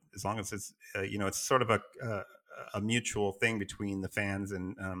supported, as long as it's it's sort of a mutual thing between the fans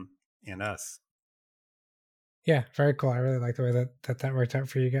and us. Yeah, very cool. I really like the way that worked out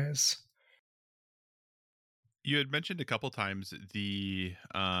for you guys. You had mentioned a couple times the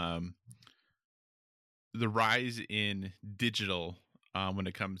rise in digital when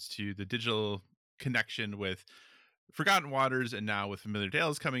it comes to the digital connection with Forgotten Waters, and now with Familiar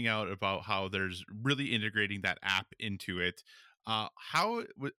Tales coming out, about how there's really integrating that app into it. How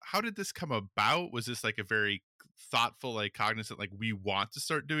did this come about? Was this like a very thoughtful, like cognizant, like we want to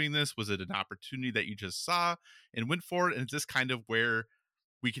start doing this? Was it an opportunity that you just saw and went for it? And is this kind of where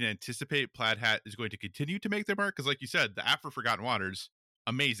we can anticipate Plaid Hat is going to continue to make their mark? Because like you said, the app for Forgotten Waters,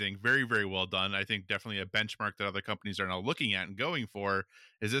 amazing, very, very well done. I think definitely a benchmark that other companies are now looking at and going for.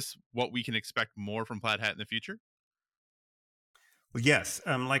 Is this what we can expect more from Plaid Hat in the future? Yes,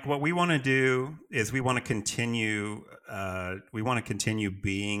 like what we want to do is we want to continue. We want to continue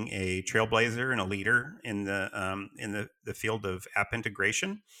being a trailblazer and a leader in the field of app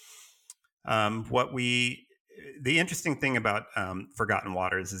integration. What we The interesting thing about Forgotten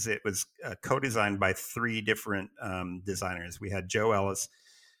Waters is it was co-designed by three different designers. We had Joe Ellis,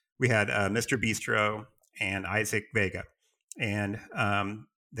 we had Mr. Bistro, and Isaac Vega, and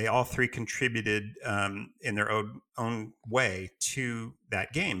they all three contributed in their own way to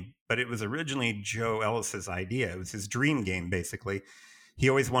that game. But it was originally Joe Ellis's idea. It was his dream game, basically. He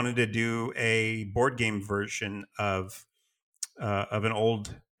always wanted to do a board game version of an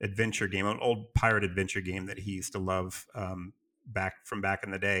old adventure game, an old pirate adventure game that he used to love back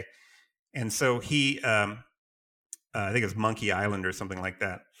in the day. And so he, I think it was Monkey Island or something like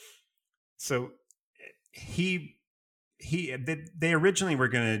that. So they originally were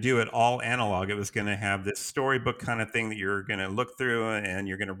going to do it all analog. It was going to have this storybook kind of thing that you're going to look through and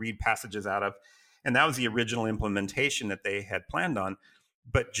you're going to read passages out of. And that was the original implementation that they had planned on.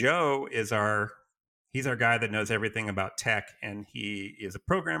 But Joe is he's our guy that knows everything about tech, and he is a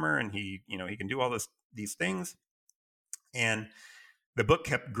programmer, and he can do all these things. And the book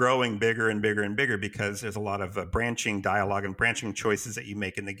kept growing bigger and bigger and bigger because there's a lot of branching dialogue and branching choices that you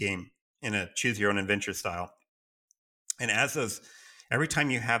make in the game in a choose your own adventure style. And every time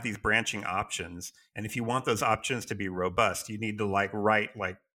you have these branching options, and if you want those options to be robust, you need to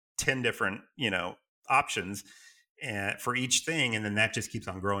write 10 different, options for each thing. And then that just keeps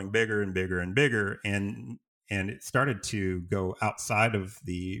on growing bigger and bigger and bigger. And it started to go outside of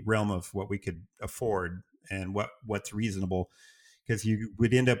the realm of what we could afford and what's reasonable, because you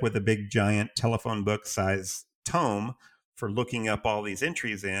would end up with a big giant telephone book size tome for looking up all these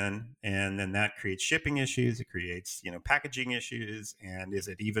entries in, and then that creates shipping issues. It creates, packaging issues. And is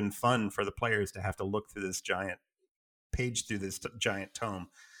it even fun for the players to have to look through this giant tome?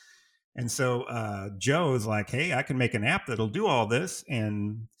 And so Joe is like, hey, I can make an app that'll do all this.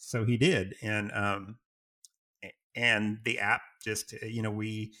 And so he did. And the app just,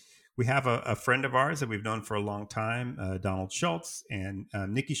 we have a friend of ours that we've known for a long time, Donald Schultz, and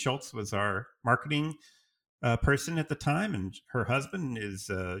Nikki Schultz was our marketing person at the time, and her husband is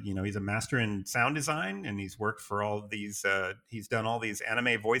he's a master in sound design, and he's worked for all these he's done all these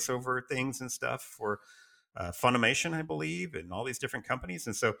anime voiceover things and stuff for Funimation, I believe, and all these different companies.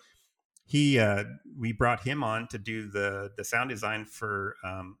 And so we brought him on to do the sound design for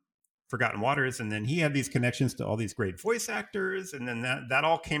Forgotten Waters, and then he had these connections to all these great voice actors, and then that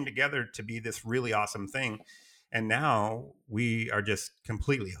all came together to be this really awesome thing. And now we are just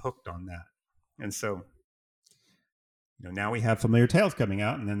completely hooked on that. And so now we have Familiar Tales coming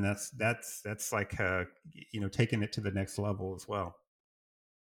out, and then that's like taking it to the next level as well.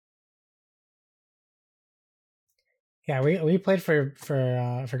 Yeah, we played for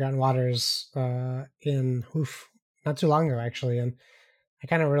Forgotten Waters in not too long ago, actually, and I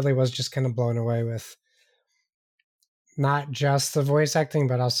kind of really was just kind of blown away with not just the voice acting,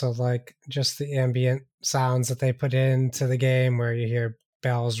 but also just the ambient sounds that they put into the game, where you hear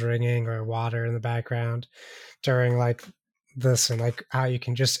bells ringing or water in the background during this, and how you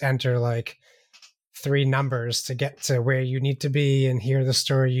can just enter 3 numbers to get to where you need to be and hear the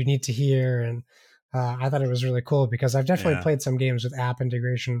story you need to hear. And I thought it was really cool because I've definitely played some games with app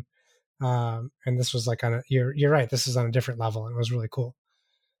integration, and this was you're right, this is on a different level, and it was really cool.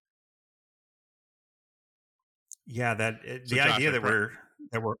 Yeah, the idea that we're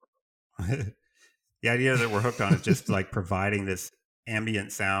the idea that we're hooked on is just providing this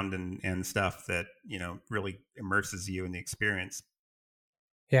ambient sound and stuff that really immerses you in the experience.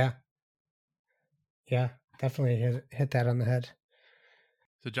 Yeah, definitely hit that on the head.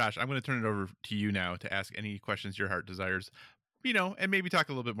 So Josh, I'm going to turn it over to you now to ask any questions your heart desires, and maybe talk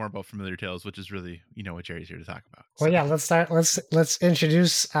a little bit more about Familiar Tales, which is really what Jerry's here to talk about. Well, yeah, let's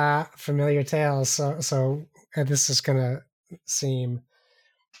introduce Familiar Tales. So this is going to seem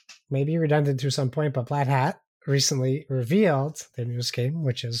maybe redundant to some point, but Black Hat recently revealed their newest game,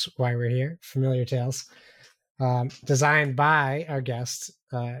 which is why we're here, Familiar Tales, designed by our guest,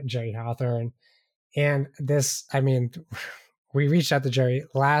 Jerry Hawthorne. And this, we reached out to Jerry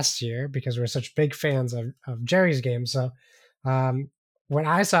last year because we're such big fans of Jerry's games. So when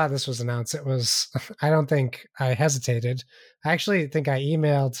I saw this was announced, I don't think I hesitated. I actually think I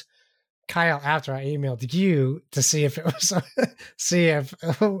emailed Kyle after I emailed you to see if it was if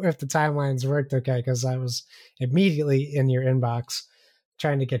the timelines worked okay, because I was immediately in your inbox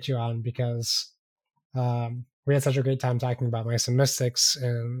trying to get you on because we had such a great time talking about Mice and Mystics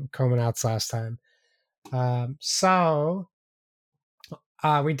and Common Outs last time. So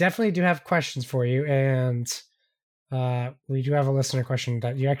we definitely do have questions for you, and we do have a listener question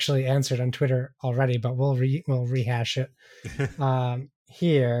that you actually answered on Twitter already, but we'll rehash it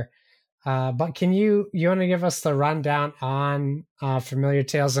here. But can you want to give us the rundown on Familiar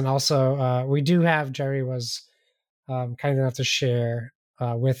Tales? And also, we do have, Jerry was kind enough to share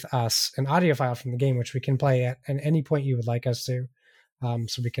with us an audio file from the game, which we can play at any point you would like us to.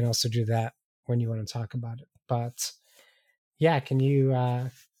 So we can also do that when you want to talk about it. But yeah, can you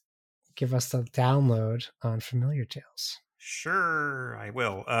give us the download on Familiar Tales? Sure, I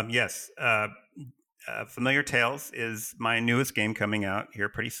will. Yes, Familiar Tales is my newest game coming out here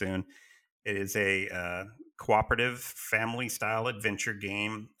pretty soon. It is a cooperative family-style adventure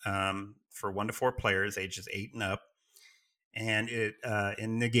game for 1 to 4 players, ages 8 and up. And it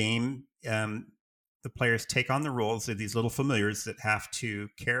in the game, the players take on the roles of these little familiars that have to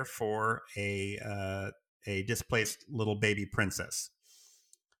care for a displaced little baby princess.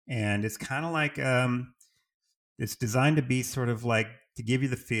 And it's kind of like it's designed to be sort of like to give you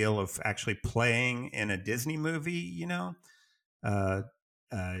the feel of actually playing in a Disney movie. You know,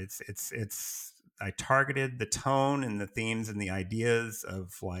 it's I targeted the tone and the themes and the ideas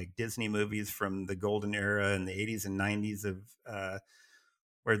of like Disney movies from the golden era in the 80s and 90s of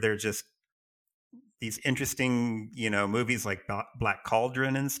where they're just these interesting, movies like Black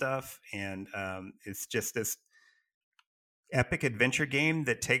Cauldron and stuff. And it's just this epic adventure game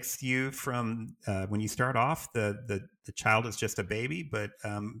that takes you from when you start off, the child is just a baby, but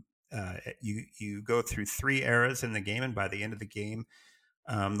you go through 3 eras in the game, and by the end of the game,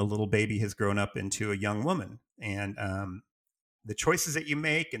 the little baby has grown up into a young woman. And the choices that you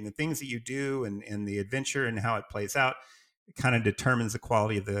make and the things that you do and the adventure and how it plays out, it kind of determines the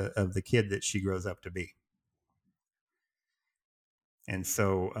quality of the kid that she grows up to be. And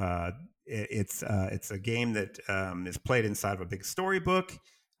so it's a game that is played inside of a big storybook.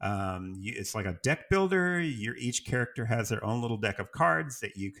 It's like a deck builder. Each character has their own little deck of cards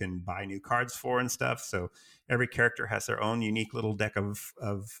that you can buy new cards for and stuff. So every character has their own unique little deck of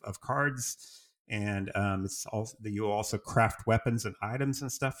cards. And it's also you also craft weapons and items and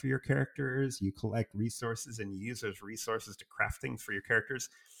stuff for your characters. You collect resources and you use those resources to craft things for your characters.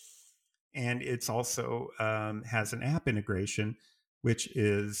 And it's also has an app integration, which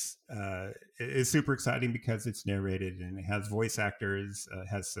is super exciting because it's narrated and it has voice actors,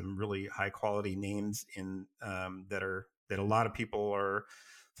 has some really high quality names in that a lot of people are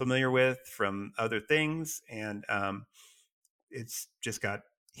familiar with from other things, and it's just got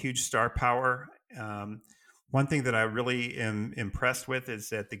huge star power. One thing that I really am impressed with is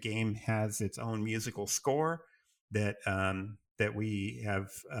that the game has its own musical score that we have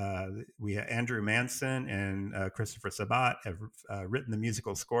Andrew Manson and Christopher Sabat have written the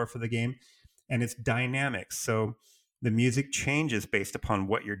musical score for the game, and it's dynamic. So the music changes based upon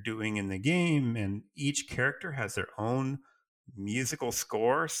what you're doing in the game, and each character has their own musical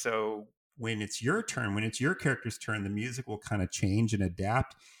score. So when it's your turn, when it's your character's turn, the music will kind of change and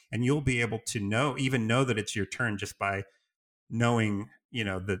adapt, and you'll be able to know that it's your turn just by knowing,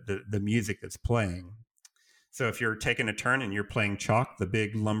 the music that's playing. So if you're taking a turn and you're playing Chalk, the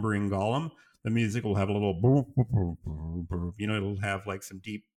big lumbering golem, the music will have a little boop, boop, boop, boop, boop. It'll have like some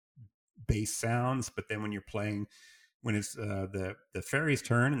deep bass sounds. But then when it's the fairy's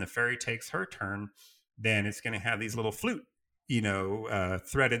turn and the fairy takes her turn, then it's going to have these little flute,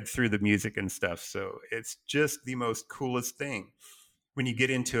 threaded through the music and stuff. So it's just the most coolest thing. When you get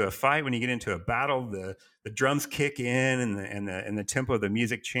into a fight, when you get into a battle, the drums kick in and the tempo of the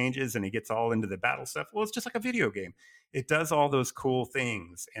music changes and it gets all into the battle stuff. Well, it's just like a video game. It does all those cool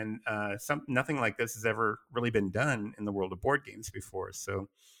things, and nothing like this has ever really been done in the world of board games before. So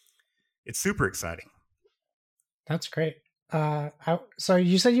it's super exciting. That's great. So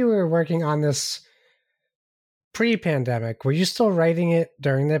you said you were working on this pre-pandemic. Were you still writing it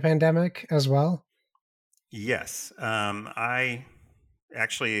during the pandemic as well? Yes.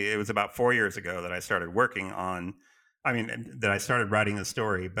 Actually, it was about 4 years ago that I started working on, that I started writing the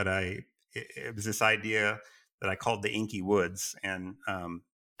story, but it was this idea that I called the Inky Woods. And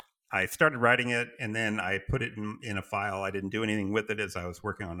I started writing it, and then I put it in a file. I didn't do anything with it as I was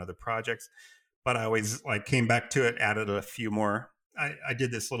working on other projects, but I always came back to it, added a few more. I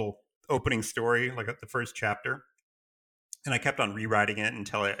did this little opening story, like the first chapter, and I kept on rewriting it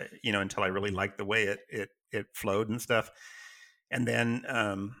until I really liked the way it flowed and stuff. And then,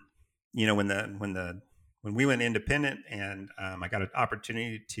 when we went independent and I got an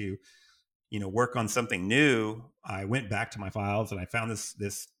opportunity to, work on something new, I went back to my files and I found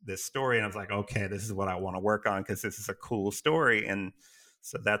this story, and I was like, okay, this is what I want to work on because this is a cool story. And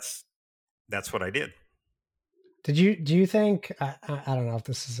so that's what I did. do you think I don't know if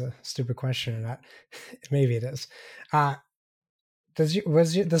this is a stupid question or not. Maybe it is.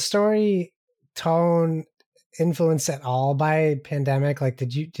 The story tone influenced at all by pandemic? Like,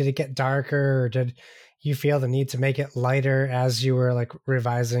 did it get darker, or did you feel the need to make it lighter as you were like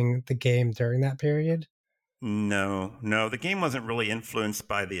revising the game during that period? No, the game wasn't really influenced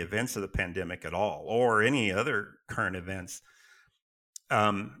by the events of the pandemic at all, or any other current events.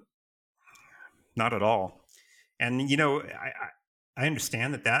 Not at all. And I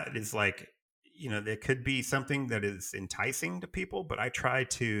understand that is like, there could be something that is enticing to people, but I try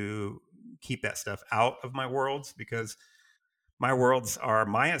to keep that stuff out of my worlds, because my worlds are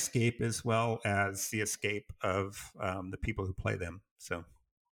my escape as well as the escape of the people who play them. So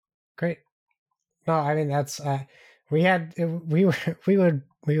great. No, I mean that's we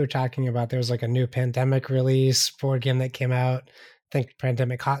were talking about, there was like a new Pandemic release board game that came out, I think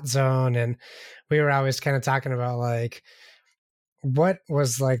Pandemic Hot Zone, and we were always kind of talking about like what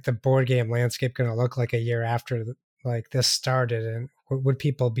was like the board game landscape going to look like a year after like this started, and would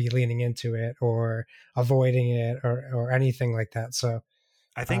people be leaning into it or avoiding it or anything like that. So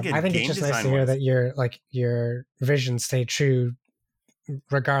I think it's just nice to hear that your vision stayed true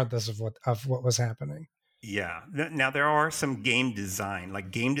regardless of what was happening. Yeah. Now there are some game design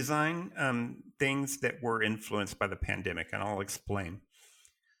things that were influenced by the pandemic, and I'll explain.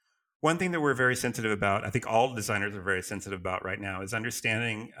 One thing that we're very sensitive about, I think all designers are very sensitive about right now, is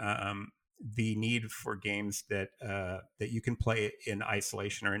understanding the need for games that you can play in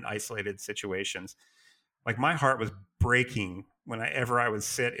isolation or in isolated situations. Like, my heart was breaking whenever I would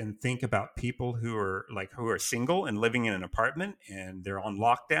sit and think about people who are single and living in an apartment, and they're on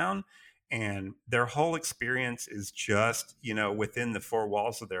lockdown, and their whole experience is just within the four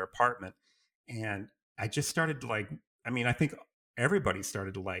walls of their apartment. And I just started to I think everybody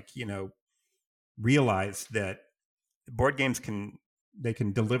started to realize that board games can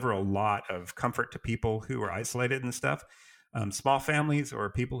deliver a lot of comfort to people who are isolated and stuff, small families or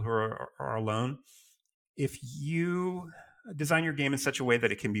people who are alone. If you design your game in such a way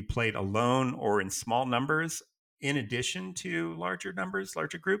that it can be played alone or in small numbers, in addition to larger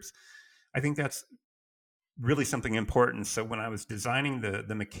groups, I think that's really something important. So when I was designing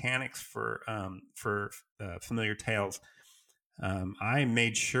the mechanics for Familiar Tales, I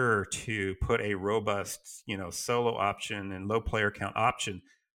made sure to put a robust, solo option and low player count option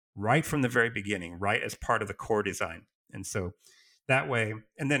right from the very beginning, right as part of the core design. And so that way,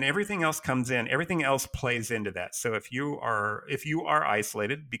 and then everything else comes in, everything else plays into that. So if you are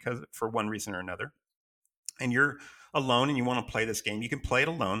isolated because for one reason or another, and you're alone and you want to play this game, you can play it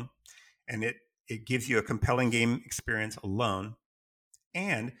alone, and it gives you a compelling game experience alone.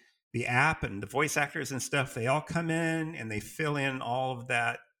 And the app and the voice actors and stuff, they all come in and they fill in all of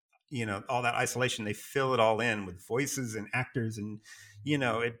that, all that isolation. They fill it all in with voices and actors, and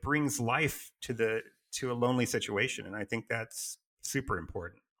it brings life to a lonely situation. And I think that's super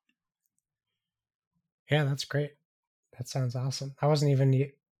important. Yeah, that's great. That sounds awesome. I wasn't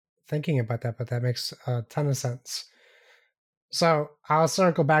even thinking about that, but that makes a ton of sense. So I'll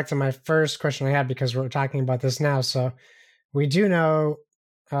circle back to my first question I had, because we're talking about this now. So we do know,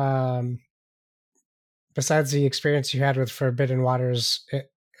 besides the experience you had with Forbidden Waters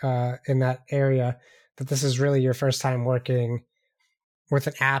in that area, that this is really your first time working with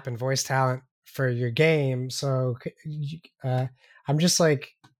an app and voice talent for your game. So I'm just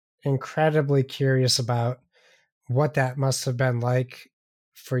like incredibly curious about what that must have been like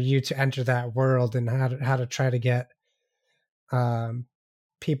for you to enter that world, and how to try to get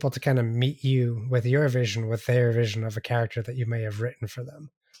people to kind of meet you with your vision, with their vision of a character that you may have written for them.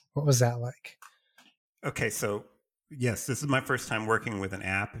 What was that like? Okay, so yes, this is my first time working with an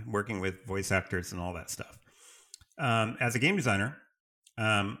app, working with voice actors and all that stuff. As a game designer,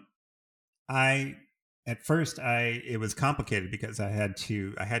 it was complicated because I had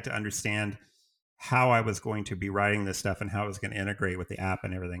to understand how I was going to be writing this stuff and how it was going to integrate with the app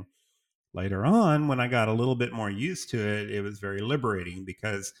and everything. Later on, when I got a little bit more used to it, it was very liberating,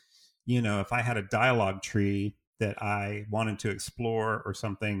 because, if I had a dialogue tree that I wanted to explore or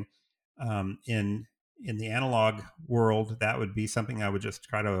something in the analog world, that would be something I would just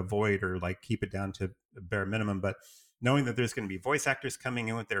try to avoid or keep it down to a bare minimum. But knowing that there's going to be voice actors coming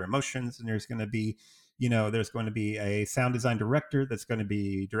in with their emotions, and there's going to be a sound design director that's going to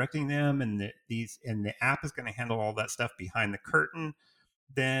be directing them, and the app is going to handle all that stuff behind the curtain,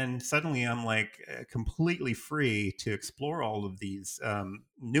 then suddenly I'm completely free to explore all of these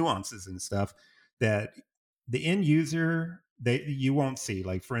nuances and stuff that the end user, you won't see.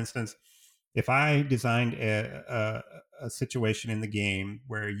 Like, for instance, if I designed a situation in the game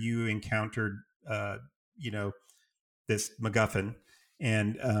where you encountered this MacGuffin,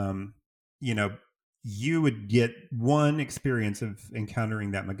 and you know, you would get one experience of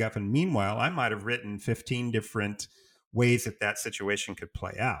encountering that MacGuffin. Meanwhile, I might have written 15 different ways that situation could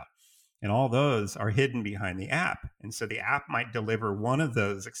play out. And all those are hidden behind the app. And so the app might deliver one of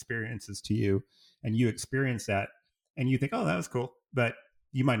those experiences to you, and you experience that and you think, oh, that was cool. But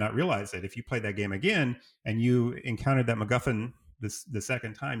you might not realize that if you play that game again and you encountered that MacGuffin the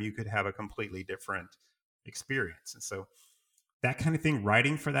second time, you could have a completely different experience. And so that kind of thing,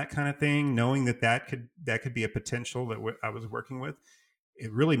 writing for that kind of thing, knowing that could be a potential that I was working with,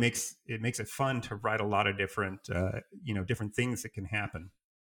 it really makes it fun to write a lot of different different things that can happen.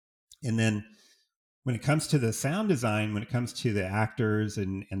 And then when it comes to the sound design, when it comes to the actors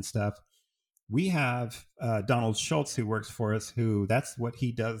and stuff, we have Donald Schultz, who works for us, who that's what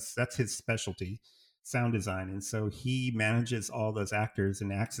he does. That's his specialty, sound design. And so he manages all those actors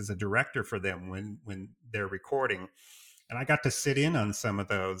and acts as a director for them when they're recording. And I got to sit in on some of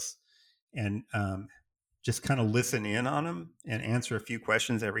those and just kind of listen in on them and answer a few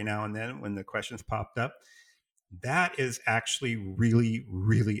questions every now and then when the questions popped up. That is actually really,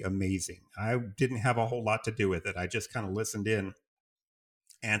 really amazing. I didn't have a whole lot to do with it. I just kind of listened in,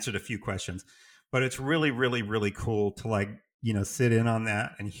 answered a few questions, but it's really, really, really cool to sit in on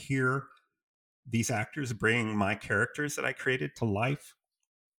that and hear these actors bring my characters that I created to life,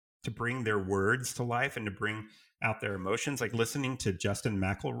 to bring their words to life and to bring out their emotions, like listening to Justin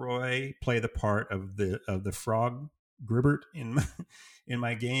McElroy play the part of the frog Gribbert in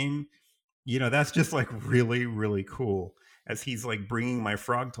my game. That's just like really, really cool as he's like bringing my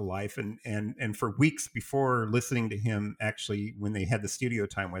frog to life. And for weeks before listening to him, actually, when they had the studio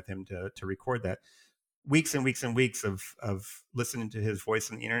time with him to record that, weeks and weeks and weeks of listening to his voice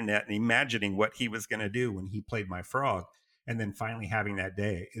on the internet and imagining what he was going to do when he played my frog. And then finally having that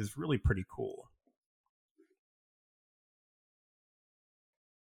day is really pretty cool.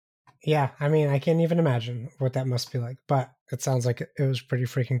 Yeah, I mean, I can't even imagine what that must be like, but it sounds like it was pretty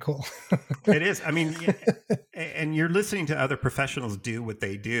freaking cool. It is. I mean, and you're listening to other professionals do what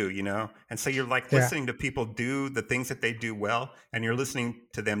they do, and so you're like listening to people do the things that they do well, and you're listening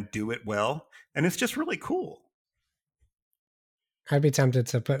to them do it well, and it's just really cool. I'd be tempted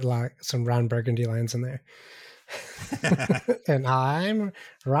to put like some Ron Burgundy lines in there. And I'm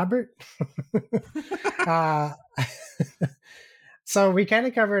Robert. So we kind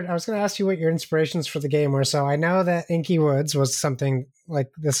of covered, I was going to ask you what your inspirations for the game were. So I know that Inky Woods was something like,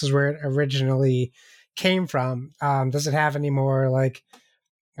 this is where it originally came from. Does it have any more like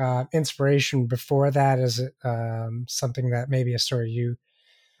inspiration before that? Is it something that maybe a story you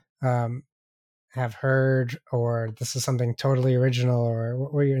have heard, or this is something totally original, or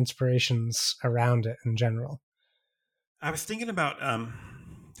what were your inspirations around it in general? I was thinking about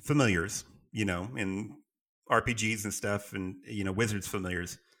familiars, in RPGs and stuff, and Wizards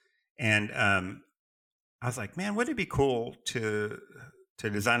familiars, and I was like, man, wouldn't it be cool to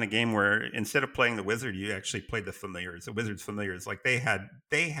design a game where instead of playing the wizard, you actually played the familiars, the Wizards familiars. Like they had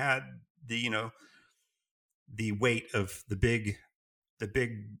the the weight of the big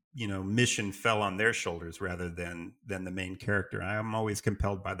mission fell on their shoulders rather than the main character. I'm always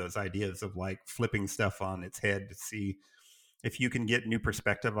compelled by those ideas of like flipping stuff on its head to see if you can get new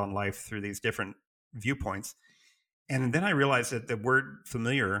perspective on life through these different viewpoints. And then I realized that the word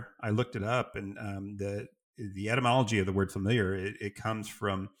familiar, I looked it up, and the etymology of the word familiar, it comes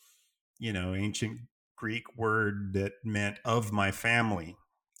from ancient Greek word that meant of my family.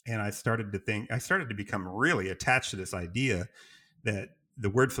 And I started to become really attached to this idea that the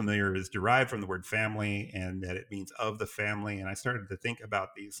word familiar is derived from the word family and that it means of the family. And I started to think about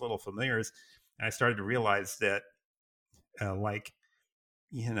these little familiars, and I started to realize that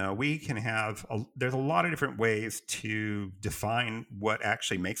we can have there's a lot of different ways to define what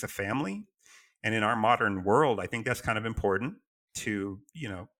actually makes a family. And in our modern world, I think that's kind of important to,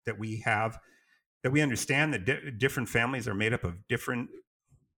 that we understand that different families are made up of different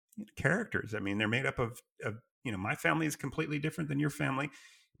characters. I mean, they're made up of my family is completely different than your family.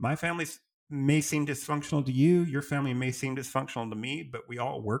 My family may seem dysfunctional to you. Your family may seem dysfunctional to me, but we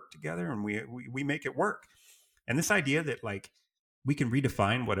all work together and we make it work. And this idea that like we can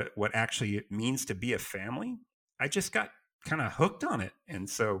redefine what actually it means to be a family, I just got kind of hooked on it. And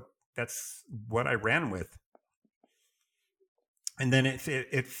so that's what I ran with. And then it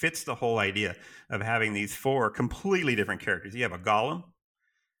fits the whole idea of having these four completely different characters. You have a golem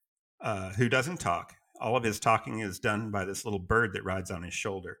who doesn't talk. All of his talking is done by this little bird that rides on his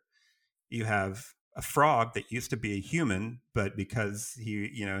shoulder. You have a frog that used to be a human, but because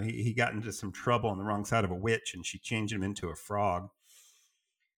he got into some trouble on the wrong side of a witch, and she changed him into a frog,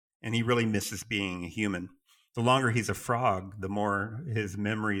 and he really misses being a human. the longer he's a frog, the more his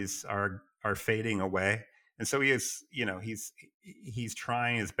memories are fading away. And so he is, he's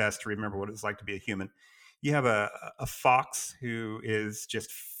trying his best to remember what it's like to be a human. You have a fox who is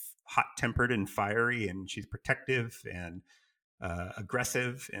just hot tempered and fiery, and she's protective and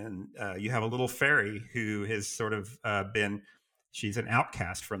aggressive. And you have a little fairy who has sort of she's an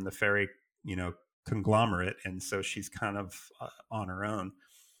outcast from the fairy, conglomerate. And so she's kind of on her own.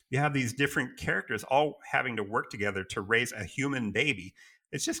 You have these different characters all having to work together to raise a human baby.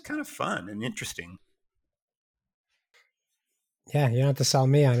 It's just kind of fun and interesting. Yeah, you don't have to sell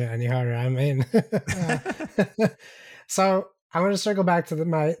me on it any harder. I'm in. So I want to circle back to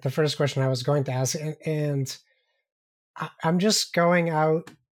the first question I was going to ask, and I'm just going out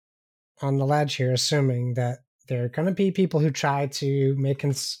on the ledge here, assuming that there are going to be people who try to make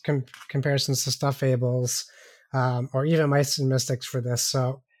comparisons to Stuffed Fables, or even Mice and Mystics for this.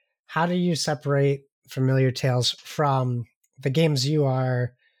 So how do you separate Familiar Tales from the games you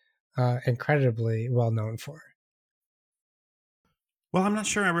are incredibly well known for? Well, I'm not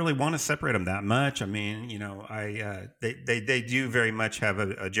sure I really want to separate them that much. I mean, they do very much have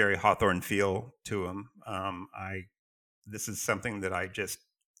a Jerry Hawthorne feel to them. This is something that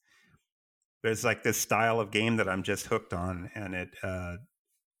there's like this style of game that I'm just hooked on, and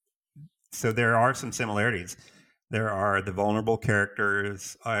so there are some similarities. There are the vulnerable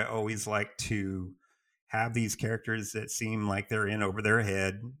characters. I always like to have these characters that seem like they're in over their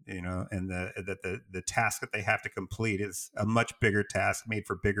head, and the task that they have to complete is a much bigger task made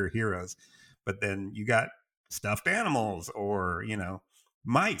for bigger heroes. But then you got stuffed animals or,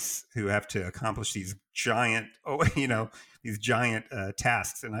 mice who have to accomplish these giant,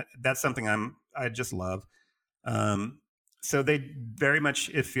 tasks. And that's something I just love. So they very much,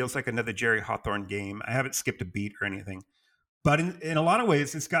 it feels like another Jerry Hawthorne game. I haven't skipped a beat or anything. But in a lot of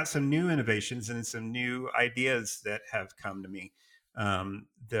ways, it's got some new innovations and some new ideas that have come to me.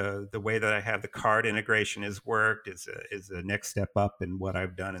 The way that I have the card integration has worked is a next step up in what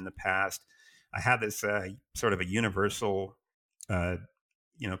I've done in the past. I have this sort of a universal,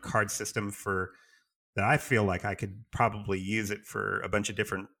 card system that I feel like I could probably use it for a bunch of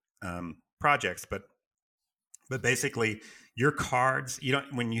different projects. But basically, your cards,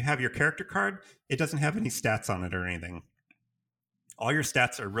 when you have your character card, it doesn't have any stats on it or anything. All your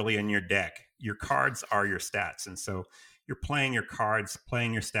stats are really in your deck. Your cards are your stats. And so you're playing your cards,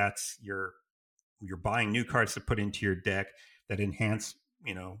 playing your stats, you're buying new cards to put into your deck that enhance,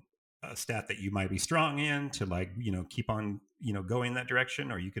 a stat that you might be strong in to keep on, going that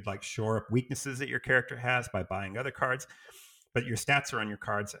direction. Or you could shore up weaknesses that your character has by buying other cards, but your stats are on your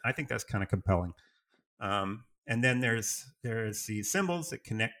cards. I think that's kind of compelling. And then there's the symbols that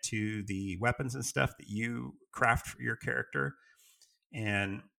connect to the weapons and stuff that you craft for your character.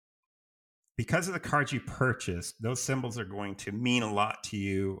 And because of the cards you purchase, those symbols are going to mean a lot to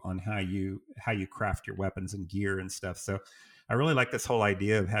you on how you craft your weapons and gear and stuff. So I really like this whole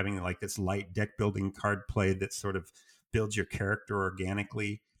idea of having this light deck building card play that sort of builds your character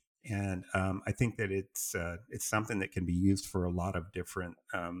organically. And I think that it's something that can be used for a lot of different,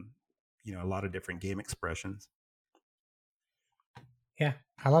 game expressions. Yeah,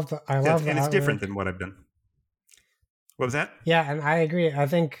 I love that. And it's different than what I've done. What was that? Yeah, and I agree. I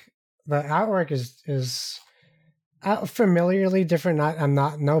think the artwork is familiarly different.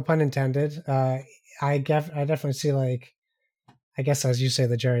 No pun intended. I definitely see I guess as you say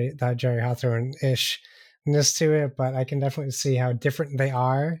the Jerry Hawthorne-ish-ness to it, but I can definitely see how different they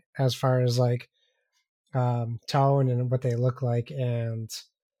are as far as tone and what they look like. And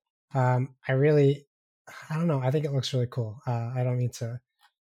I don't know. I think it looks really cool. I don't mean to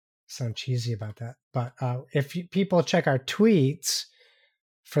sound cheesy about that, but if people check our tweets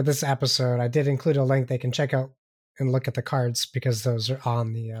for this episode, I did include a link they can check out and look at the cards because those are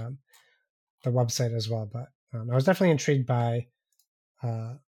on the website as well. But I was definitely intrigued by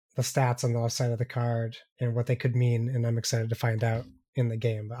the stats on the left side of the card and what they could mean, and I'm excited to find out in the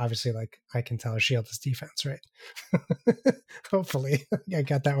game. But obviously, I can tell a shield is defense, right? Hopefully, I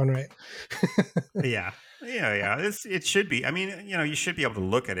got that one right. Yeah. It should be. I mean, you should be able to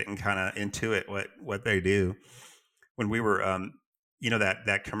look at it and kind of intuit what they do. When we were,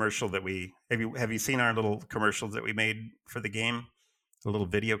 that commercial that have you seen our little commercials that we made for the game? A little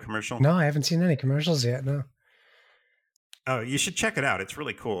video commercial? No, I haven't seen any commercials yet. No. Oh, you should check it out. It's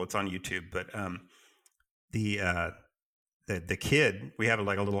really cool. It's on YouTube. But the kid, we have a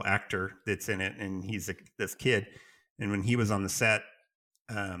little actor that's in it, and he's this kid. And when he was on the set,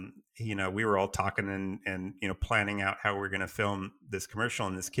 we were all talking and planning out how we're going to film this commercial,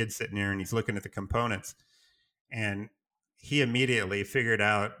 and this kid's sitting there and he's looking at the components, and he immediately figured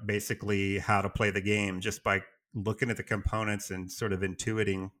out basically how to play the game just by looking at the components and sort of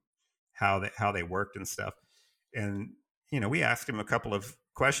intuiting how they worked and stuff. And we asked him a couple of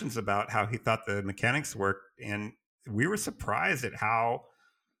questions about how he thought the mechanics worked, and we were surprised at how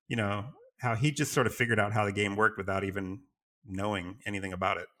he just sort of figured out how the game worked without even knowing anything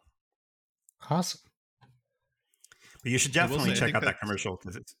about it. Awesome. But you should definitely check out that commercial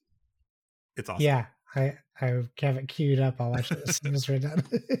because it's awesome. Yeah, I have it queued up. I'll watch it as soon as we're done.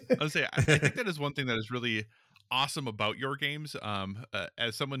 I would say I think that is one thing that is really awesome about your games.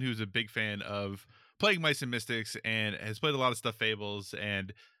 As someone who's a big fan of playing Mice and Mystics and has played a lot of stuff Fables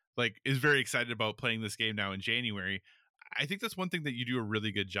and like is very excited about playing this game now in January, I think that's one thing that you do a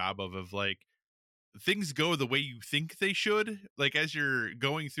really good job of like things go the way you think they should. Like as you're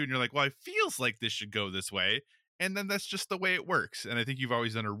going through and you're like, well, it feels like this should go this way. And then that's just the way it works. And I think you've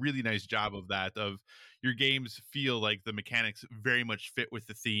always done a really nice job of that, of your games feel like the mechanics very much fit with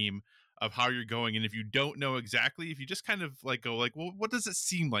the theme of how you're going. And if you don't know exactly, if you just kind of like go like, well, what does it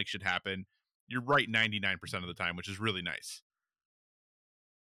seem like should happen? You're right 99% of the time, which is really nice.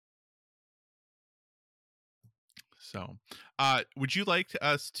 So, would you like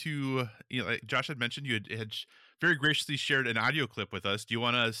us to, like Josh had mentioned, you had very graciously shared an audio clip with us. Do you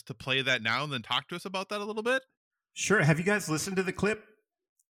want us to play that now and then talk to us about that a little bit? Sure. Have you guys listened to the clip?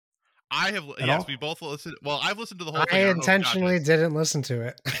 I have. Yes, we both listened. Well, I've listened to the whole thing. I intentionally didn't listen to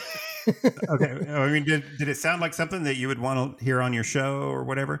it. Okay. I mean, did it sound like something that you would want to hear on your show or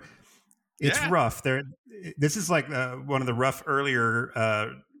whatever? It's rough. This is like one of the rough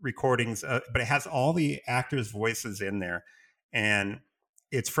earlier recordings, but it has all the actors' voices in there, and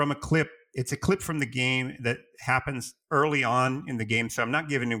it's from a clip. It's a clip from the game that happens early on in the game, so I'm not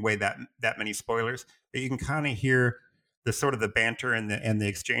giving away that many spoilers, but you can kind of hear the sort of the banter and the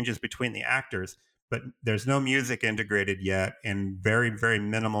exchanges between the actors. But there's no music integrated yet, and very, very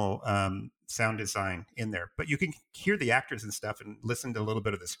minimal sound design in there. But you can hear the actors and stuff, and listen to a little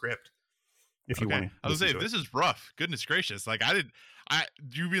bit of the script if you want to. I was saying this is rough. Goodness gracious! Like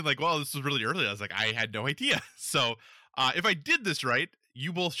you mean like, well, this was really early. I was like, I had no idea. So if I did this right,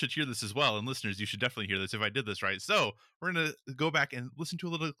 you both should hear this as well. And listeners, you should definitely hear this if I did this right. So we're going to go back and listen to a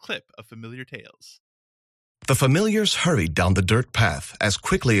little clip of Familiar Tales. The familiars hurried down the dirt path as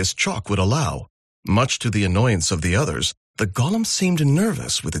quickly as chalk would allow. Much to the annoyance of the others, the golem seemed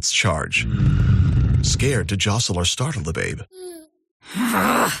nervous with its charge, scared to jostle or startle the babe.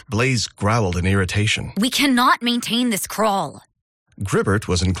 Blaze growled in irritation. We cannot maintain this crawl. Gribbert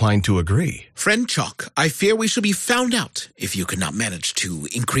was inclined to agree. Friend Chalk, I fear we shall be found out if you cannot manage to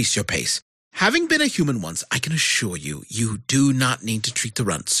increase your pace. Having been a human once, I can assure you, you do not need to treat the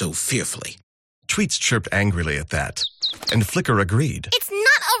runt so fearfully. Tweets chirped angrily at that, and Flicker agreed. It's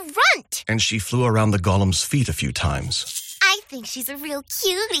not a runt! And she flew around the golem's feet a few times. I think she's a real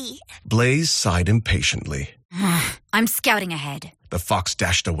cutie. Blaze sighed impatiently. I'm scouting ahead. The fox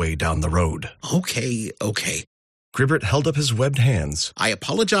dashed away down the road. Okay. Gribbert held up his webbed hands. I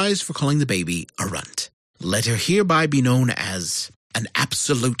apologize for calling the baby a runt. Let her hereby be known as an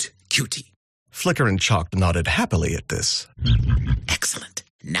absolute cutie. Flicker and Chalk nodded happily at this. Excellent.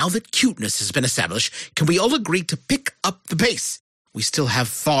 Now that cuteness has been established, can we all agree to pick up the pace? We still have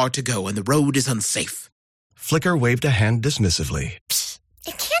far to go and the road is unsafe. Flicker waved a hand dismissively. Psst,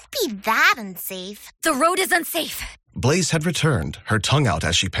 it can't be that unsafe. The road is unsafe. Blaze had returned, her tongue out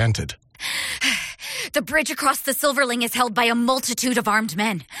as she panted. The bridge across the Silverling is held by a multitude of armed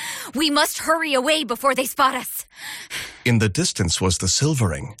men. We must hurry away before they spot us. In the distance was the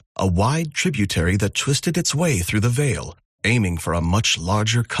Silvering, a wide tributary that twisted its way through the vale, aiming for a much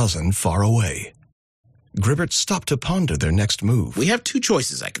larger cousin far away. Gribbert stopped to ponder their next move. We have two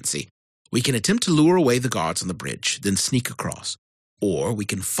choices, I can see. We can attempt to lure away the guards on the bridge, then sneak across. Or we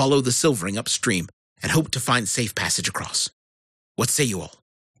can follow the Silvering upstream and hope to find safe passage across. What say you all?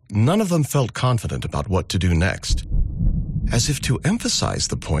 None of them felt confident about what to do next. As if to emphasize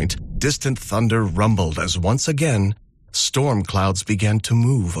the point, distant thunder rumbled as once again, storm clouds began to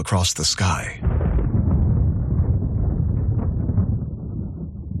move across the sky.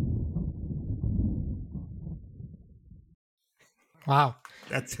 Wow.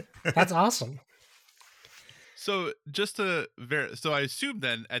 That's awesome. So just to so I assume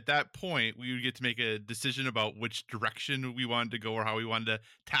then at that point we would get to make a decision about which direction we wanted to go or how we wanted to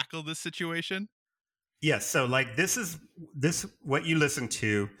tackle this situation. Yes. So like this what you listen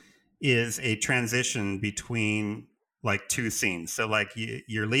to is a transition between like two scenes. So like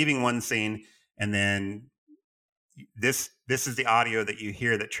you're leaving one scene and then this is the audio that you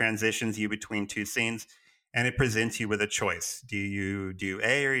hear that transitions you between two scenes. And it presents you with a choice. Do you do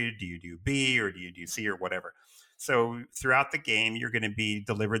A or do you do B or do you do C or whatever? So throughout the game, you're going to be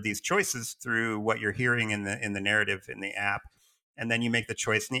delivered these choices through what you're hearing in the narrative in the app, and then you make the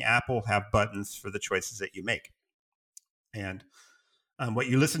choice, and the app will have buttons for the choices that you make. And what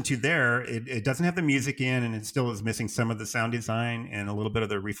you listen to there, it doesn't have the music in, and it still is missing some of the sound design and a little bit of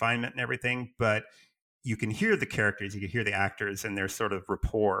the refinement and everything, but you can hear the characters, you can hear the actors and their sort of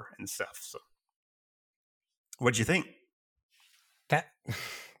rapport and stuff. So what'd you think? That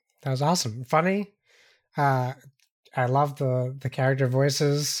was awesome. Funny. I love the character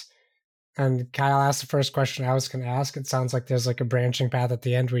voices. And Kyle asked the first question I was going to ask. It sounds like there's like a branching path at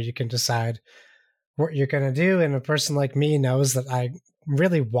the end where you can decide what you're going to do. And a person like me knows that I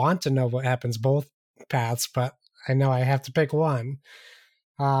really want to know what happens both paths, but I know I have to pick one.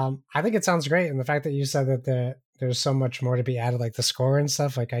 I think it sounds great. And the fact that you said that there's so much more to be added, like the score and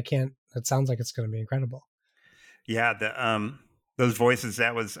stuff, like it sounds like it's going to be incredible. Yeah. Those voices,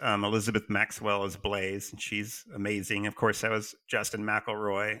 that was Elizabeth Maxwell as Blaze, and she's amazing. Of course, that was Justin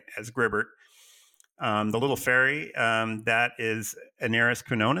McElroy as Gribbert. The little fairy, that is Inaris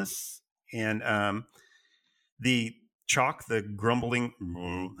Quinones. And the chalk, the grumbling,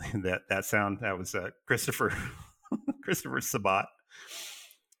 that sound, that was Christopher Sabat.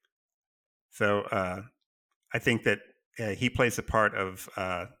 So I think that he plays a part of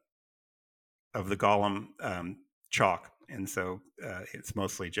the Gollum chalk. And so it's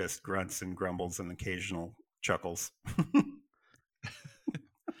mostly just grunts and grumbles and occasional chuckles.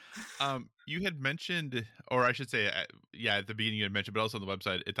 You had mentioned, or I should say, at the beginning you had mentioned, but also on the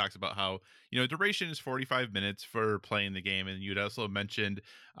website, it talks about how, duration is 45 minutes for playing the game. And you'd also mentioned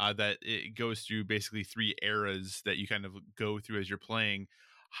that it goes through basically 3 eras that you kind of go through as you're playing.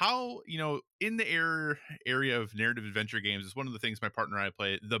 How, in the area of narrative adventure games, is one of the things my partner and I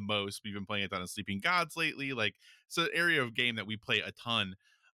play the most. We've been playing it on Sleeping Gods lately. Like, it's an area of game that we play a ton.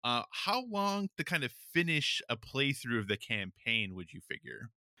 How long to kind of finish a playthrough of the campaign would you figure?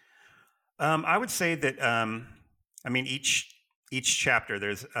 I would say that, each chapter,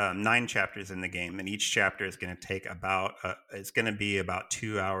 there's 9 chapters in the game, and each chapter is going to take it's going to be about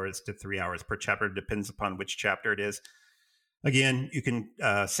 2 hours to 3 hours per chapter. It depends upon which chapter it is. Again, you can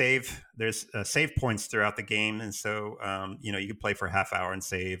save. There's save points throughout the game, and so you can play for a half hour and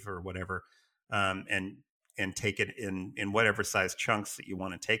save or whatever, and take it in whatever size chunks that you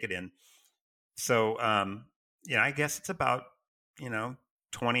want to take it in. So I guess it's about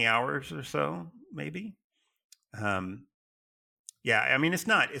 20 hours or so, maybe. It's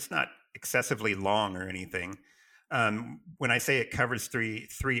not excessively long or anything. When I say it covers three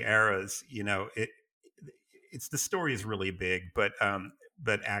eras, it's the story is really big, but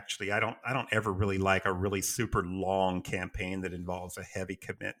actually I don't ever really like a really super long campaign that involves a heavy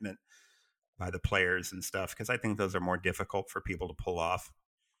commitment by the players and stuff, because I think those are more difficult for people to pull off.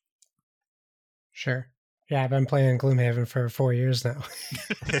 Sure. Yeah, I've been playing Gloomhaven for 4 years now.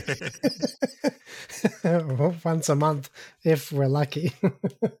 Once a month, if we're lucky.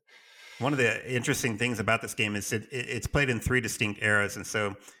 One of the interesting things about this game is it's played in 3 distinct eras. And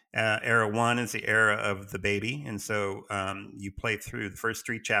so era 1 is the era of the baby. And so you play through the first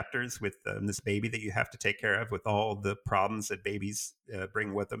 3 chapters with this baby that you have to take care of, with all the problems that babies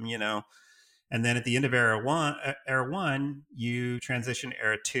bring with them, And then at the end of era one, you transition to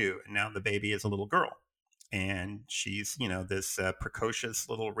era 2. And now the baby is a little girl. And she's, this precocious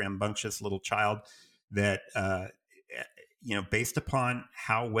little rambunctious little child that, based upon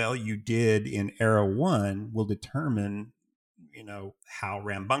how well you did in era 1 will determine, how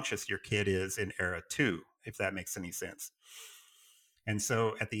rambunctious your kid is in era 2, if that makes any sense. And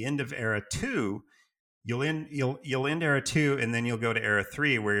so at the end of era 2, you'll end era 2, and then you'll go to era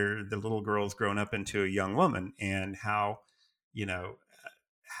 3, where the little girl's grown up into a young woman, and how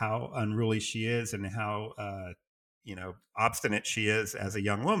unruly she is and how obstinate she is as a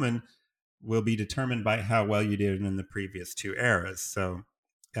young woman will be determined by how well you did in the previous 2 eras. So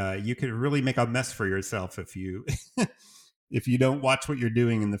you could really make a mess for yourself if you if you don't watch what you're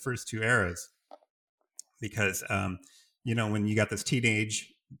doing in the first 2 eras, because when you got this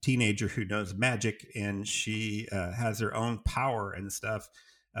teenager who knows magic and she has her own power and stuff,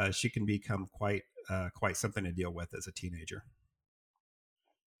 she can become quite something to deal with as a teenager.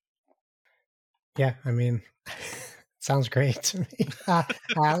 Yeah, sounds great to me.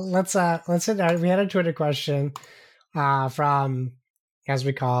 Let's hit. We had a Twitter question from, as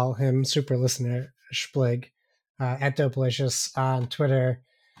we call him, super listener Splig at Dopalicious on Twitter.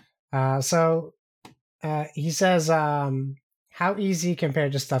 So he says, "How easy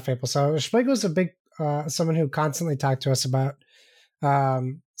compared to Stuffed Fable?" So Splig was a big someone who constantly talked to us about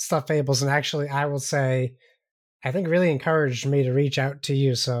Stuffed Fables, and actually, I will say, I think really encouraged me to reach out to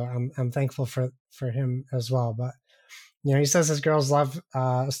you. So I'm thankful for for him as well. But he says his girls love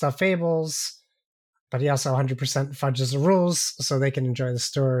stuffed fables, but he also 100% fudges the rules so they can enjoy the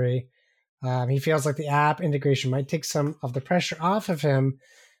story. He feels like the app integration might take some of the pressure off of him.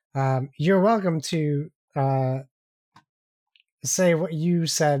 You're welcome to say what you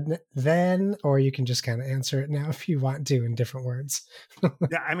said then, or you can just kind of answer it now if you want to in different words.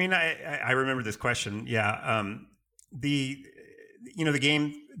 Yeah, I mean, I remember this question. Yeah, the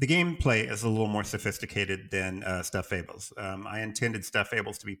gameplay is a little more sophisticated than Stuffed Fables. I intended Stuffed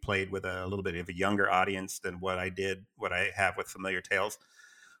Fables to be played with a little bit of a younger audience than what I have with Familiar Tales,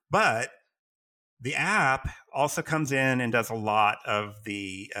 but the app also comes in and does a lot of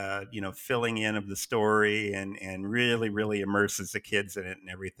the, filling in of the story and really, really immerses the kids in it and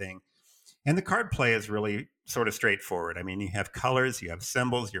everything. And the card play is really sort of straightforward. I mean, you have colors, you have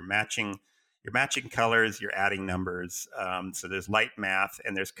symbols, you're matching colors, you're adding numbers. So there's light math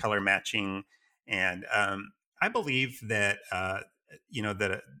and there's color matching. And I believe that,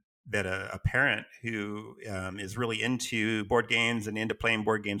 that a parent who is really into board games and into playing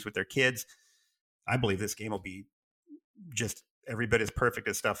board games with their kids, I believe this game will be just every bit as perfect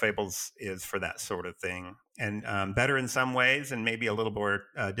as Stuffed Fables is for that sort of thing, and better in some ways, and maybe a little more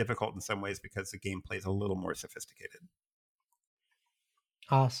difficult in some ways because the gameplay is a little more sophisticated.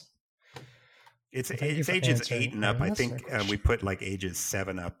 Awesome. It's ages 8 and up. I think we put like ages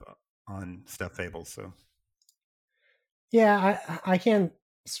 7 up on Stuffed Fables. So yeah, I can't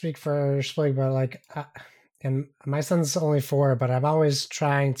speak for Splig, but like, and my son's only 4, but I'm always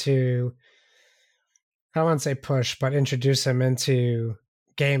trying to, I don't want to say push, but introduce him into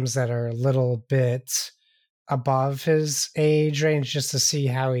games that are a little bit above his age range just to see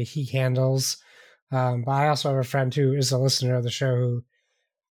how he handles. But I also have a friend who is a listener of the show who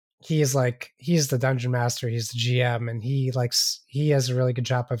he's the dungeon master, he's the GM, and he has a really good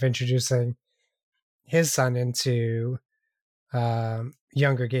job of introducing his son into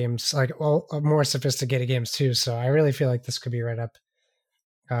younger games, like more sophisticated games too. So I really feel like this could be right up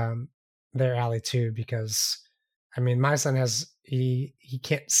their alley too, because I mean, my son he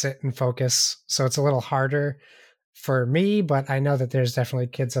can't sit and focus, so it's a little harder for me, but I know that there's definitely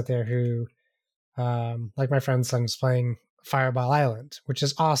kids out there who like my friend's son is playing Fireball Island, which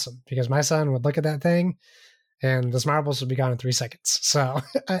is awesome because my son would look at that thing and those marbles would be gone in 3 seconds. So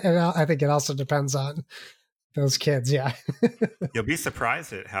I think it also depends on those kids. Yeah. You'll be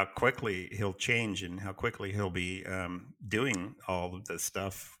surprised at how quickly he'll change and how quickly he'll be doing all of this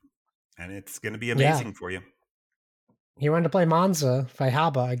stuff. And it's going to be amazing for you. He wanted to play Monza by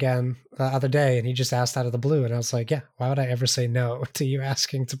Haba again the other day, and he just asked out of the blue. And I was like, yeah, why would I ever say no to you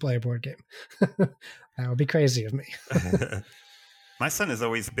asking to play a board game? That would be crazy of me. My son has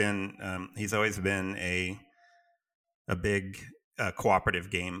always been, a big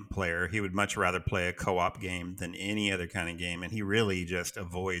cooperative game player. He would much rather play a co-op game than any other kind of game. And he really just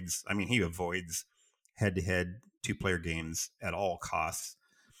avoids head-to-head 2-player games at all costs.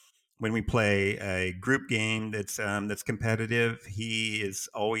 When we play a group game that's competitive, he is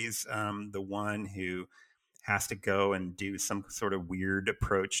always the one who has to go and do some sort of weird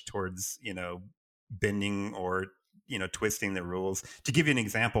approach towards, bending or, twisting the rules. To give you an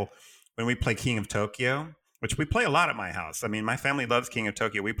example, when we play King of Tokyo, which we play a lot at my house. I mean, my family loves King of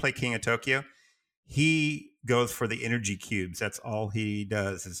Tokyo. We play King of Tokyo. He goes for the energy cubes. That's all he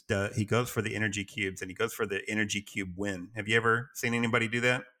does he goes for the energy cubes, and he goes for the energy cube win. Have you ever seen anybody do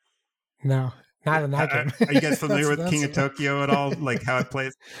that? No, not in that game. Are you guys familiar with King of Tokyo at all? Like how it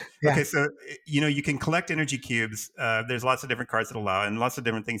plays? Yeah. Okay, so you can collect energy cubes. There's lots of different cards that allow, and lots of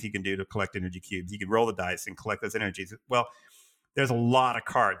different things you can do to collect energy cubes. You can roll the dice and collect those energies. Well, there's a lot of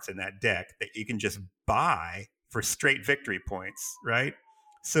cards in that deck that you can just buy for straight victory points, right?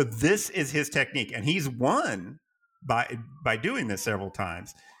 So this is his technique, and he's won by doing this several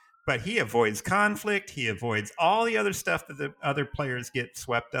times. But he avoids conflict. He avoids all the other stuff that the other players get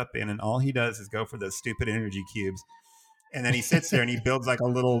swept up in, and all he does is go for those stupid energy cubes. And then he sits there and he builds like a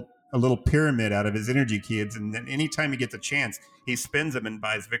little pyramid out of his energy cubes. And then anytime he gets a chance, he spins them and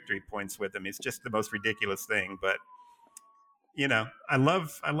buys victory points with them. It's just the most ridiculous thing. But I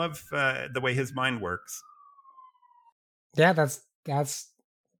love the way his mind works. Yeah, that's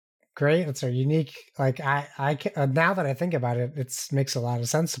great. It's a unique, like I now that I think about it, it makes a lot of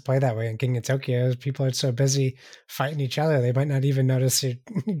sense to play that way in King of Tokyo. People are so busy fighting each other, they might not even notice you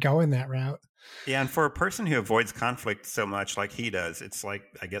going that route. Yeah, and for a person who avoids conflict so much like he does, it's like,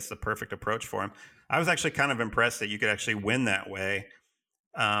 I guess, the perfect approach for him. I was actually kind of impressed that you could actually win that way.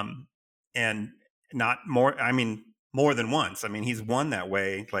 And not more, I mean, more than once. I mean, he's won that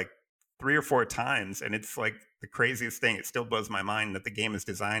way like 3 or 4 times, and it's like the craziest thing. It still blows my mind that the game is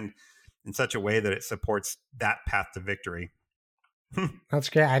designed in such a way that it supports that path to victory. That's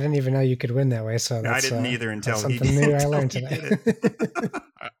great. I didn't even know you could win that way. So that's, I didn't either until that's he something did, new I learned today.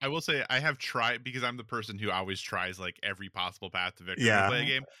 I will say I have tried, because I'm the person who always tries like every possible path to victory Yeah. to play a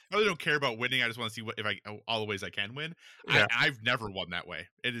game. I really don't care about winning. I just want to see what if I all the ways I can win. Yeah. I've never won that way.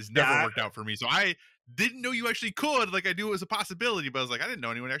 It has never worked out for me. So I didn't know you actually could. Like I knew it was a possibility, but I was like, I didn't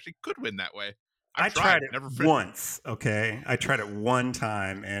know anyone actually could win that way. I tried it once. Okay, I tried it one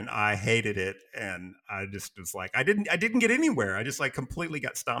time and I hated it, and I just was like, I didn't get anywhere. I just like completely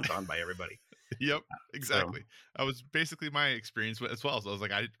got stomped on by everybody. Yep, exactly. So. That was basically my experience as well. So I was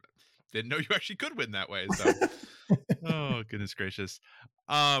like, I didn't know you actually could win that way. So, oh goodness gracious.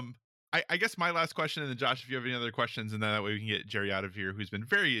 I guess my last question, and then Josh, if you have any other questions, and then that way we can get Jerry out of here, who's been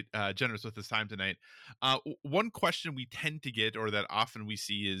very generous with his time tonight. One question we tend to get, or that often we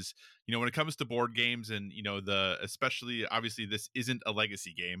see, is, you know, when it comes to board games, and you know, especially obviously this isn't a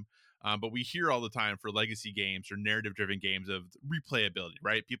legacy game, but we hear all the time for legacy games or narrative-driven games of replayability,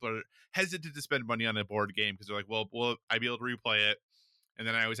 right? People are hesitant to spend money on a board game because they're like, well, will I be able to replay it? And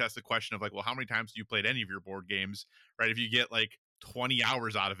then I always ask the question of like, well, how many times do you played any of your board games, right? If you get like 20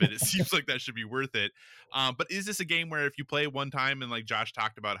 hours out of it, it seems like that should be worth it. But is this a game where if you play one time, and like Josh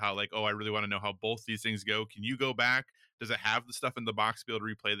talked about how like, oh, I really want to know how both these things go, can you go back? Does it have the stuff in the box to be able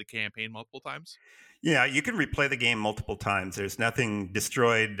to replay the campaign multiple times? Yeah, you can replay the game multiple times. There's nothing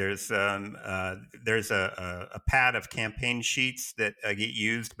destroyed. There's a pad of campaign sheets that get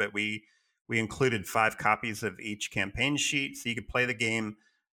used, but we included 5 copies of each campaign sheet, so you could play the game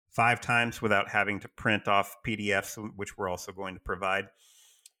 5 times without having to print off PDFs, which we're also going to provide.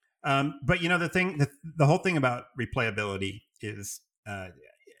 But you know, the whole thing about replayability is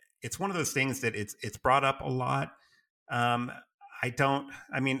it's one of those things that it's brought up a lot. I don't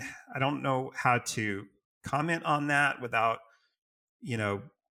know how to comment on that without, you know,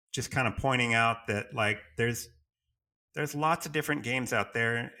 just kind of pointing out that like there's lots of different games out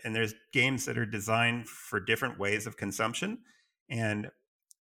there, and there's games that are designed for different ways of consumption. And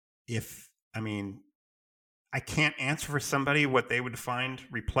I can't answer for somebody what they would find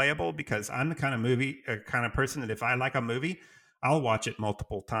replayable, because I'm the kind of person that if I like a movie, I'll watch it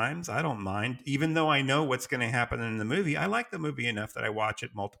multiple times. I don't mind, even though I know what's going to happen in the movie. I like the movie enough that I watch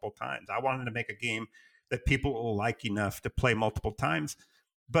it multiple times. I wanted to make a game that people will like enough to play multiple times.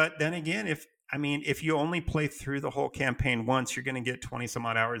 But then again, if you only play through the whole campaign once, you're going to get 20 some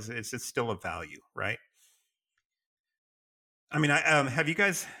odd hours. It's still a value, right? I mean, have you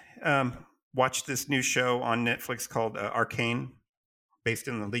guys watched this new show on Netflix called Arcane, based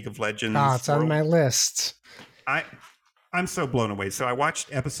in the League of Legends? Oh, it's on my list. I'm so blown away. So I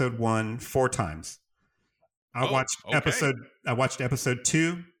watched episode 1 4 times. I watched episode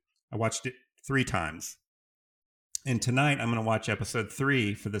 2. I watched it 3 times. And tonight I'm going to watch episode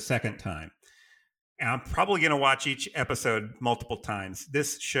 3 for the second time. And I'm probably going to watch each episode multiple times.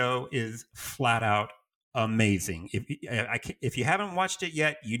 This show is flat out amazing. If you haven't watched it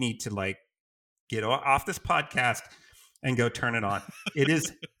yet, you need to like get off this podcast and go turn it on. It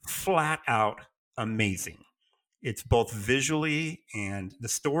is flat out amazing. It's both visually, and the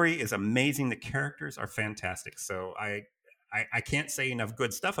story is amazing. The characters are fantastic. So I can't say enough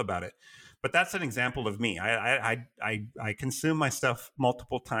good stuff about it. But that's an example of me. I consume my stuff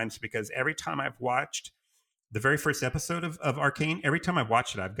multiple times, because every time I've watched the very first episode of Arcane, every time I've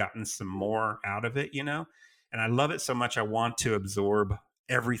watched it, I've gotten some more out of it, you know? And I love it so much, I want to absorb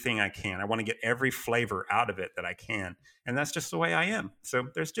everything I can. I want to get every flavor out of it that I can. And that's just the way I am. So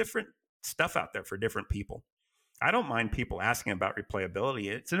there's different stuff out there for different people. I don't mind people asking about replayability.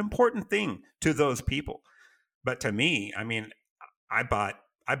 It's an important thing to those people. But to me, I mean, I bought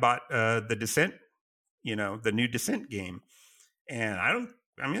the Descent, you know, the new Descent game. And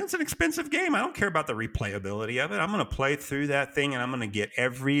it's an expensive game. I don't care about the replayability of it. I'm going to play through that thing, and I'm going to get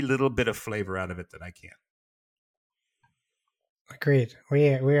every little bit of flavor out of it that I can. Agreed. We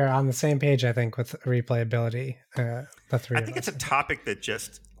are on the same page, I think, with replayability. The three. I think it's a topic that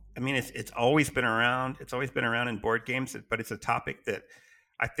just, I mean, it's always been around. It's always been around in board games, but it's a topic that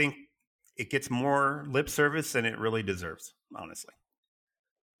I think it gets more lip service than it really deserves, honestly.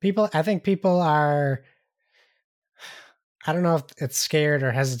 I think people are, I don't know if it's scared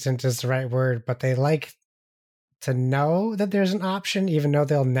or hesitant is the right word, but they like to know that there's an option, even though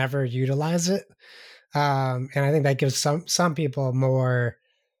they'll never utilize it. And I think that gives some people more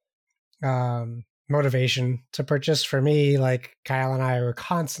motivation to purchase. For me, like Kyle and I were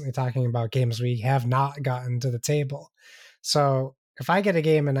constantly talking about games we have not gotten to the table. So if I get a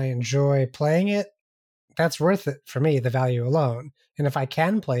game and I enjoy playing it, that's worth it for me, the value alone. And if I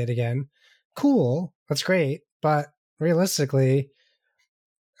can play it again, cool, that's great. But realistically,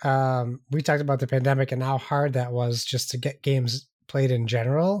 we talked about the pandemic and how hard that was just to get games played in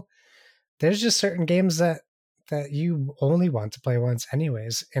general. There's just certain games that you only want to play once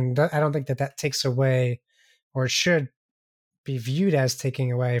anyways. And I don't think that takes away or should be viewed as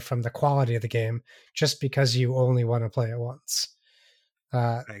taking away from the quality of the game just because you only want to play it once.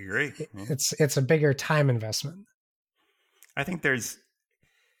 I agree. It's a bigger time investment. I think there's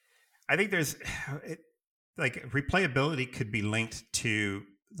like replayability could be linked to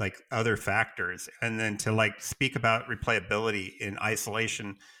like other factors, and then to like speak about replayability in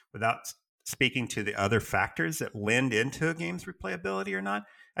isolation without speaking to the other factors that lend into a game's replayability or not,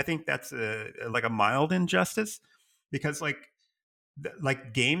 I think that's like a mild injustice, because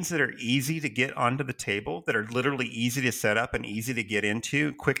like games that are easy to get onto the table, that are literally easy to set up and easy to get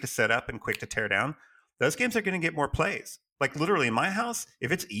into, quick to set up and quick to tear down, those games are going to get more plays. Like literally in my house,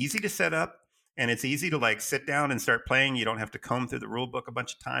 if it's easy to set up and it's easy to like sit down and start playing, you don't have to comb through the rule book a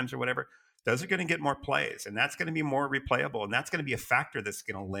bunch of times or whatever, those are going to get more plays, and that's going to be more replayable, and that's going to be a factor that's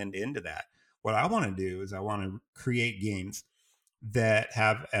going to lend into that. What I want to do is I want to create games that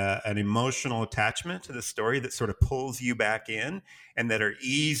have an emotional attachment to the story that sort of pulls you back in, and that are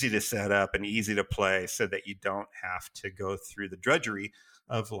easy to set up and easy to play, so that you don't have to go through the drudgery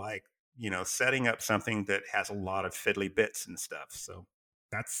of like, setting up something that has a lot of fiddly bits and stuff. So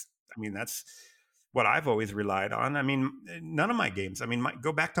that's what I've always relied on. I mean, none of my games,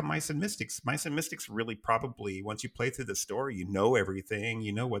 go back to Mice and Mystics. Mice and Mystics really probably, once you play through the story, you know everything,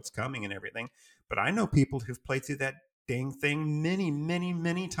 you know what's coming and everything. But I know people who've played through that dang thing many, many,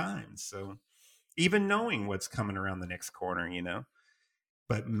 many times. So even knowing what's coming around the next corner,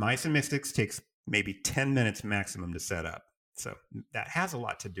 But Mice and Mystics takes maybe 10 minutes maximum to set up. So that has a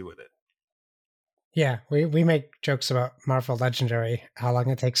lot to do with it. Yeah, we make jokes about Marvel Legendary, how long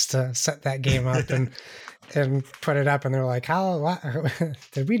it takes to set that game up and put it up, and they're like,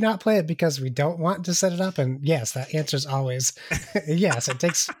 did we not play it because we don't want to set it up? And yes, that answer is always yes. It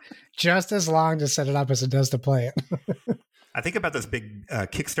takes just as long to set it up as it does to play it. I think about those big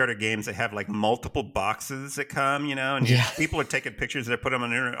Kickstarter games that have like multiple boxes that come, and people are taking pictures that put them on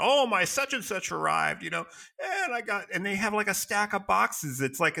the internet. Oh, my such and such arrived, and they have like a stack of boxes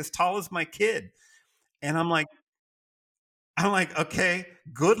that's like as tall as my kid. And I'm like, okay,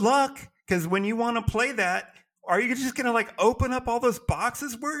 good luck. Because when you want to play that, are you just going to like open up all those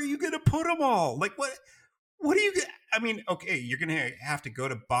boxes? Where are you going to put them all? Like, what do you get? Okay, you're going to have to go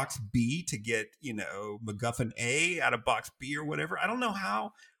to box B to get, MacGuffin A out of box B or whatever. I don't know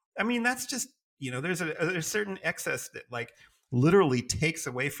how. That's just, there's a certain excess that like literally takes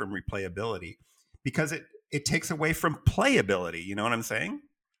away from replayability, because it takes away from playability. You know what I'm saying?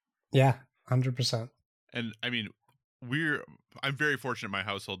 Yeah, 100%. And I'm very fortunate in my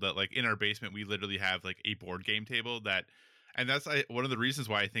household that like in our basement, we literally have like a board game table and that's one of the reasons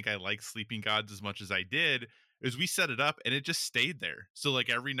why I think I like Sleeping Gods as much as I did, is we set it up and it just stayed there. So like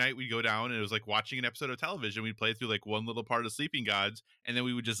every night we'd go down and it was like watching an episode of television. We'd play through like one little part of Sleeping Gods, and then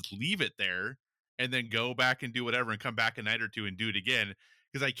we would just leave it there and then go back and do whatever and come back a night or two and do it again.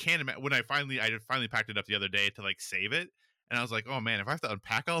 Because I can't imagine when I finally packed it up the other day to like save it. And I was like, oh man, if I have to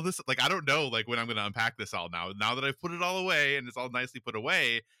unpack all this, like, I don't know, like when I'm going to unpack this all now that I've put it all away and it's all nicely put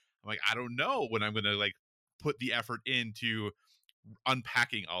away, I'm like, I don't know when I'm going to like put the effort into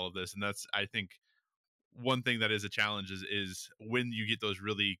unpacking all of this. And that's, I think, one thing that is a challenge is when you get those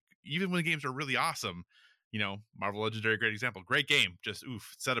really, even when games are really awesome, Marvel Legendary, great example, great game, just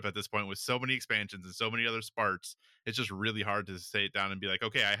set up at this point with so many expansions and so many other parts. It's just really hard to stay it down and be like,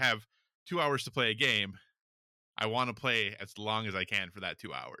 okay, I have 2 hours to play a game. I want to play as long as I can for that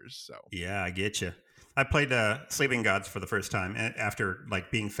 2 hours. So yeah, I get you. I played Sleeping Gods for the first time after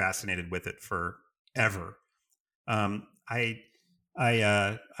like being fascinated with it forever. I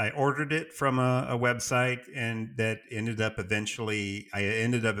ordered it from a website, and that ended up eventually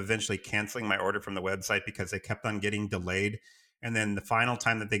canceling my order from the website because they kept on getting delayed. And then the final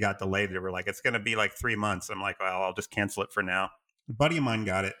time that they got delayed, they were like, it's going to be like 3 months. I'm like, well, I'll just cancel it for now. A buddy of mine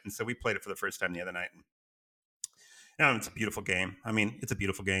got it, and so we played it for the first time the other night. It's a beautiful game. It's a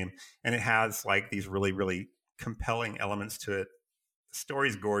beautiful game. And it has like these really, really compelling elements to it. The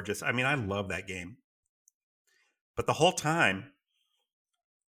story's gorgeous. I love that game. But the whole time,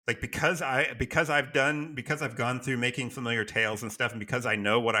 like because I've gone through Making Familiar Tales and stuff, and because I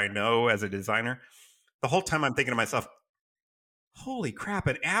know what I know as a designer, the whole time I'm thinking to myself, holy crap,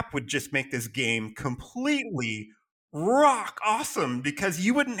 an app would just make this game completely rock awesome, because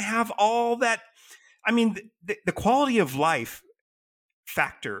you wouldn't have all that. The quality of life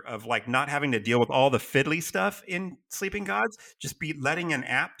factor of like not having to deal with all the fiddly stuff in Sleeping Gods, just be letting an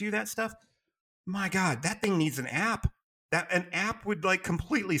app do that stuff. My God, that thing needs an app. that an app would like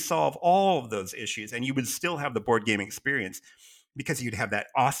completely solve all of those issues, and you would still have the board game experience because you'd have that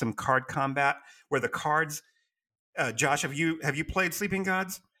awesome card combat where the cards. Josh, have you played Sleeping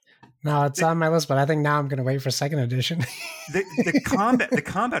Gods? No, it's on my list, but I think now I'm going to wait for second edition. The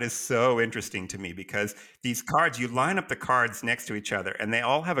combat is so interesting to me because these cards, you line up the cards next to each other, and they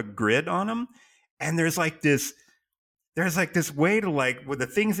all have a grid on them, and there's like this way to like with the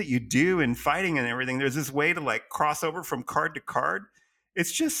things that you do in fighting and everything. There's this way to like cross over from card to card.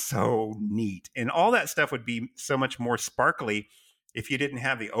 It's just so neat, and all that stuff would be so much more sparkly if you didn't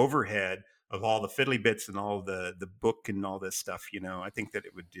have the overhead of all the fiddly bits and all the book and all this stuff. I think that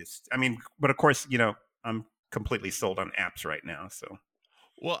it would just. I mean, but of course, I'm completely sold on apps right now. So.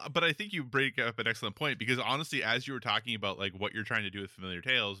 Well, but I think you bring up an excellent point because honestly, as you were talking about like what you're trying to do with Familiar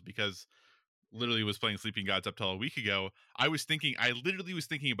Tales, because literally was playing Sleeping Gods up till a week ago, I literally was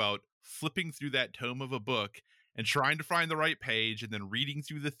thinking about flipping through that tome of a book and trying to find the right page and then reading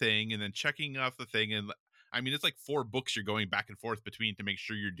through the thing and then checking off the thing. And I mean, it's like 4 books you're going back and forth between to make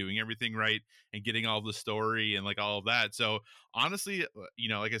sure you're doing everything right and getting all the story and like all of that. So honestly,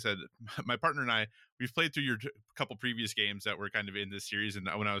 like I said, my partner and I, we've played through your couple previous games that were kind of in this series. And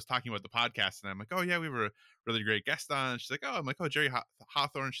when I was talking about the podcast, and I'm like, oh yeah, we have a really great guest on. She's like, oh, I'm like, oh, Jerry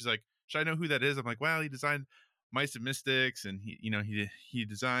Hawthorne. She's like, should I know who that is? I'm like, well, he designed Mice and Mystics, and he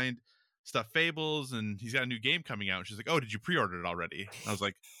designed Stuff Fables, and he's got a new game coming out. And she's like, oh, did you pre-order it already? And I was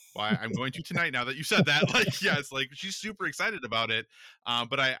like, well, I'm going to tonight now that you said that. Like, yes, like she's super excited about it.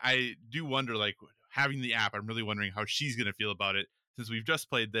 But I do wonder, like having the app, I'm really wondering how she's going to feel about it since we've just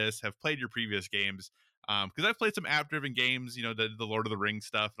played this, have played your previous games. Because I've played some app-driven games, the Lord of the Rings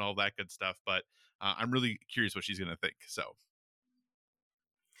stuff and all that good stuff. But I'm really curious what she's going to think. So.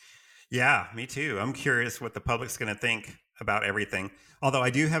 Yeah, me too. I'm curious what the public's going to think about everything. Although I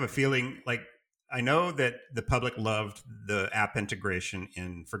do have a feeling like I know that the public loved the app integration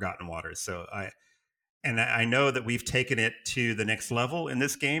in Forgotten Waters. So I know that we've taken it to the next level in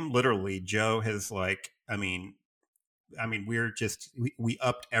this game. Literally, Joe has we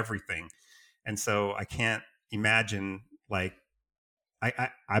upped everything. And so I can't imagine like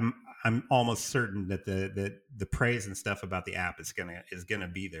I'm almost certain that the praise and stuff about the app is gonna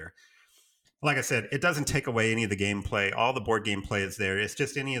be there. Like I said, it doesn't take away any of the gameplay. All the board game play is there. It's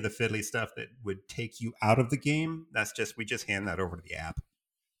just any of the fiddly stuff that would take you out of the game. We just hand that over to the app.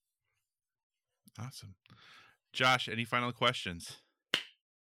 Awesome. Josh, any final questions?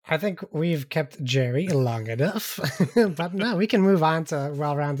 I think we've kept Jerry long enough, but no, we can move on to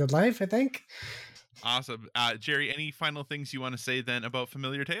Well-Rounded Life, I think. Awesome. Jerry, any final things you want to say then about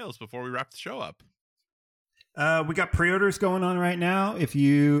Familiar Tales before we wrap the show up? We got pre-orders going on right now. If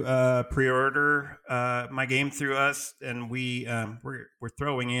you pre-order my game through us, and we're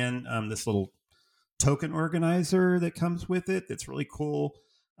throwing in this little token organizer that comes with it. That's really cool.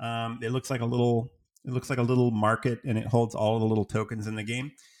 It looks like a little market, and it holds all of the little tokens in the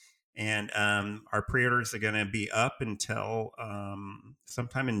game. And our pre-orders are going to be up until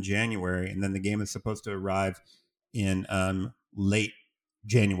sometime in January, and then the game is supposed to arrive in late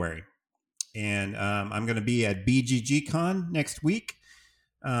January. And I'm going to be at BGGCon next week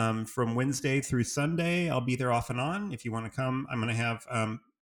from Wednesday through Sunday. I'll be there off and on. If you want to come, I'm going to have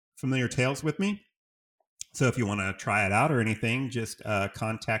Familiar Tales with me. So if you want to try it out or anything, just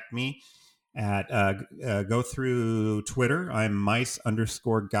contact me at go through Twitter. I'm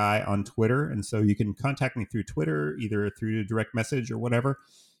mice_guy on Twitter. And so you can contact me through Twitter, either through direct message or whatever,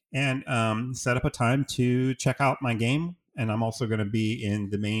 and set up a time to check out my game. And I'm also going to be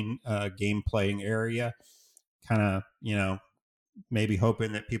in the main game playing area, kind of, maybe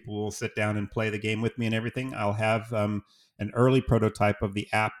hoping that people will sit down and play the game with me and everything. I'll have an early prototype of the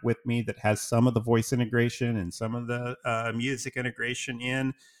app with me that has some of the voice integration and some of the music integration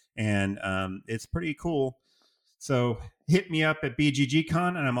in. And it's pretty cool. So hit me up at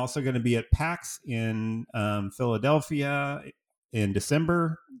BGGCon. And I'm also going to be at PAX in Philadelphia in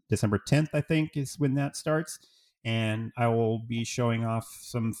December 10th, I think, is when that starts. And I will be showing off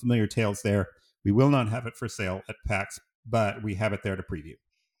some Familiar Tales there. We will not have it for sale at PAX, but we have it there to preview.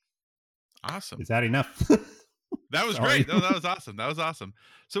 Awesome. Is that enough? That was great. No, that was awesome. That was awesome.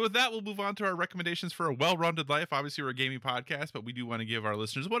 So with that, we'll move on to our recommendations for a well-rounded life. Obviously, we're a gaming podcast, but we do want to give our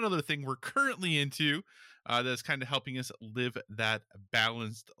listeners one other thing we're currently into that's kind of helping us live that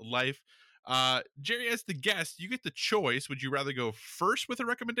balanced life. Jerry, as the guest, you get the choice. Would you rather go first with a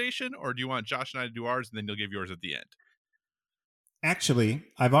recommendation, or do you want Josh and I to do ours and then you'll give yours at the end? Actually,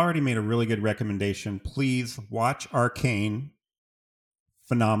 I've already made a really good recommendation. Please watch Arcane.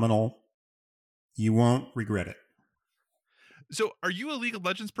 Phenomenal. You won't regret it. So are you a League of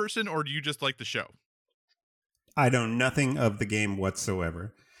Legends person, or do you just like the show? I know nothing of the game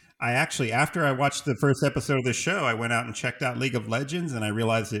whatsoever. I actually, after I watched the first episode of the show, I went out and checked out League of Legends, and I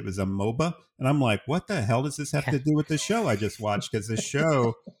realized it was a MOBA. And I'm like, what the hell does this have to do with the show I just watched? Because the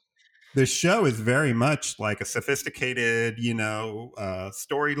show is very much like a sophisticated,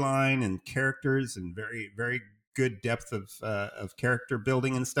 storyline and characters, and very, very good depth of character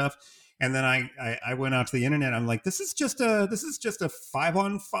building and stuff. And then I went out to the internet. I'm like, this is just a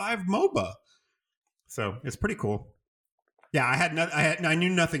 5-on-5 MOBA. So it's pretty cool. Yeah, I knew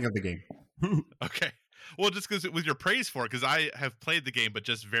nothing of the game. Okay. Well, just because with your praise for it, because I have played the game, but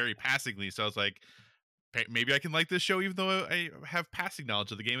just very passingly. So I was like, maybe I can like this show, even though I have passing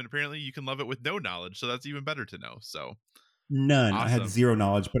knowledge of the game. And apparently you can love it with no knowledge. So that's even better to know. So none. awesome. I had zero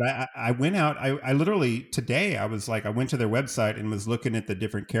knowledge, but I went out. I literally today I was like, I went to their website and was looking at the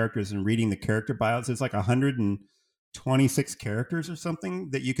different characters and reading the character bios. There's like 126 characters or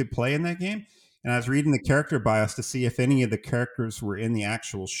something that you could play in that game. And I was reading the character bios to see if any of the characters were in the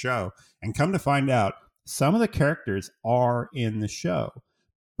actual show. And come to find out, some of the characters are in the show,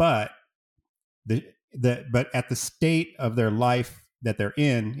 but but at the state of their life that they're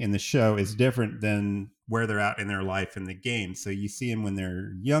in the show is different than where they're at in their life in the game. So you see them when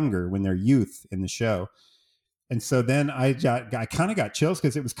they're younger, when they're youth in the show. And so then I kind of got chills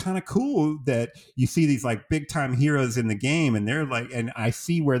because it was kind of cool that you see these like big time heroes in the game, and they're like, and I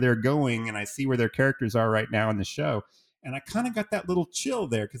see where they're going and I see where their characters are right now in the show. And I kind of got that little chill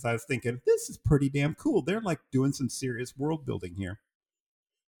there because I was thinking, this is pretty damn cool. They're like doing some serious world building here.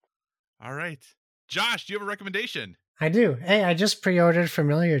 All right. Josh, do you have a recommendation? I do. Hey, I just pre-ordered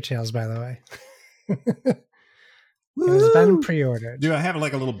Familiar Tales, by the way. It has been pre-ordered. Do I have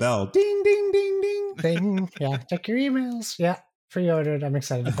like a little bell? Ding, ding, ding, ding. Thing. Yeah, check your emails. Yeah, pre-ordered. I'm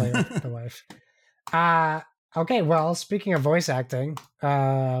excited to play with the wife. Okay, well, speaking of voice acting,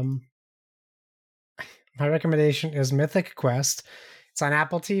 my recommendation is Mythic Quest. It's on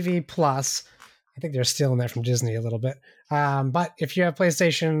Apple TV Plus. I think they're stealing that from Disney a little bit. But if you have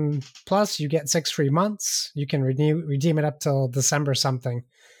PlayStation Plus, you get 6 free months. You can redeem it up till December something.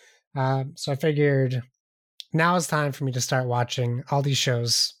 So I figured now is time for me to start watching all these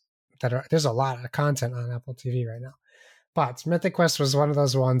shows there's a lot of content on Apple TV right now. But Mythic Quest was one of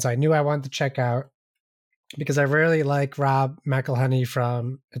those ones I knew I wanted to check out because I really like Rob McElhenney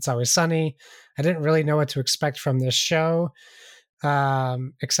from It's Always Sunny. I didn't really know what to expect from this show,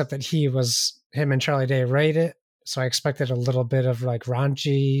 except that him and Charlie Day write it. So I expected a little bit of like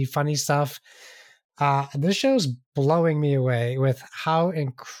raunchy, funny stuff. This show's blowing me away with how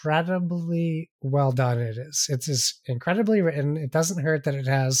incredibly well done it is. It's incredibly written. It doesn't hurt that it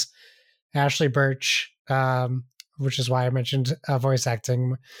has Ashley Birch, which is why I mentioned voice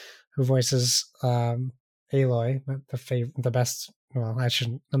acting, who voices Aloy, the best. Well,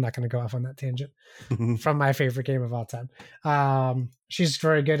 I'm not going to go off on that tangent. From my favorite game of all time. She's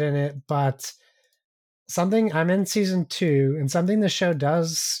very good in it, but I'm in season 2, and something the show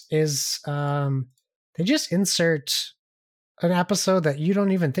does is they just insert an episode that you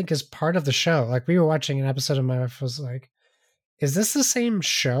don't even think is part of the show. Like we were watching an episode and my wife was like, is this the same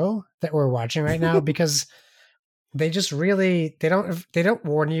show that we're watching right now? Because they just really, they don't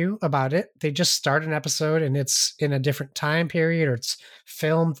warn you about it. They just start an episode and it's in a different time period or it's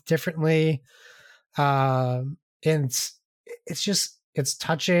filmed differently. And it's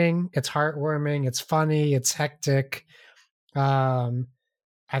touching, it's heartwarming, it's funny, it's hectic.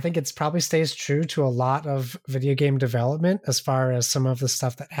 I think it's probably stays true to a lot of video game development as far as some of the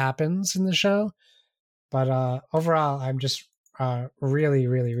stuff that happens in the show. But overall, I'm just really,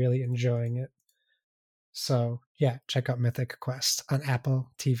 really, really enjoying it. So yeah, check out Mythic Quest on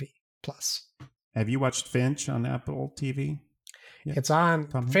Apple TV Plus. Have you watched Finch on Apple TV? Yeah. It's on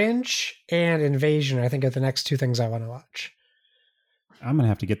Finch and Invasion, I think, are the next 2 things I want to watch. I'm going to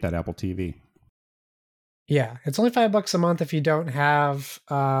have to get that Apple TV. Yeah, it's only $5 a month if you don't have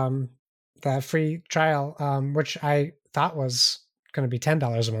that free trial, which I thought was going to be $10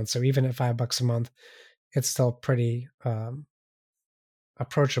 a month. So even at $5 a month, it's still pretty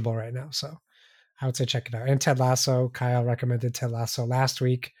approachable right now. So I would say check it out. And Ted Lasso, Kyle recommended Ted Lasso last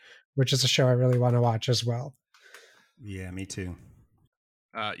week, which is a show I really want to watch as well. Yeah, me too.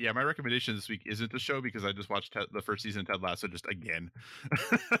 Yeah, my recommendation this week isn't the show because I just watched the first season of Ted Lasso just again.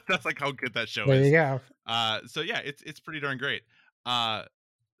 That's like how good that show is. There you go. So yeah, it's pretty darn great.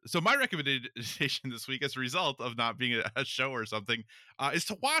 So my recommendation this week, as a result of not being a show or something, is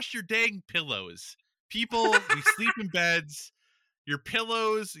to wash your dang pillows. People, we sleep in beds. Your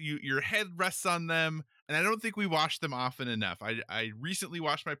pillows, your head rests on them, and I don't think we wash them often enough. I recently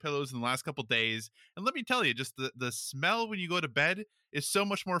washed my pillows in the last couple days, and let me tell you, just the smell when you go to bed is so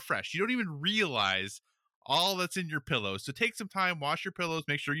much more fresh. You don't even realize all that's in your pillows. So take some time, wash your pillows,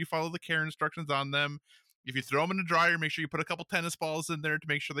 make sure you follow the care instructions on them. If you throw them in the dryer, make sure you put a couple tennis balls in there to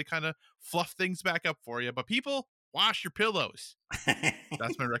make sure they kind of fluff things back up for you. But people, wash your pillows.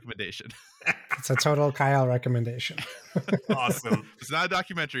 That's my recommendation. It's a total Kyle recommendation. Awesome. It's not a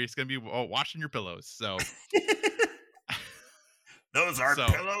documentary. It's going to be washing your pillows. So Those are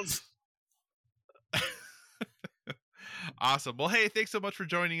pillows. Awesome. Well, hey, thanks so much for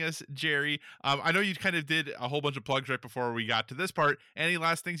joining us, Jerry. I know you kind of did a whole bunch of plugs right before we got to this part. Any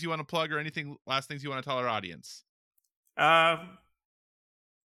last things you want to plug or anything last things you want to tell our audience? And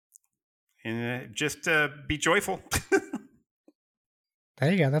just be joyful.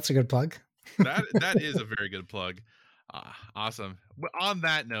 There you go. That's a good plug. That is a very good plug. Awesome. On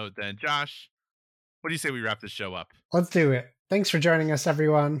that note, then, Josh, what do you say we wrap this show up? Let's do it. Thanks for joining us,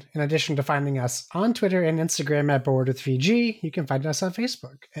 everyone. In addition to finding us on Twitter and Instagram at BoardWithVG, you can find us on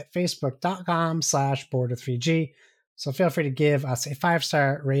Facebook at facebook.com/BoardWithVG. So feel free to give us a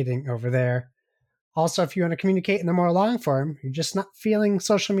 5-star rating over there. Also, if you want to communicate in the more long form, you're just not feeling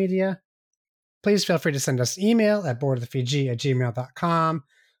social media, please feel free to send us an email at boardwithvg@gmail.com.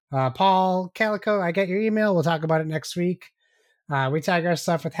 Paul, Calico, I got your email. We'll talk about it next week. We tag our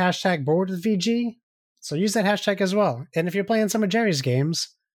stuff with hashtag BoardWithVG. So use that hashtag as well. And if you're playing some of Jerry's games,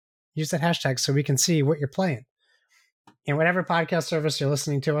 use that hashtag so we can see what you're playing. In whatever podcast service you're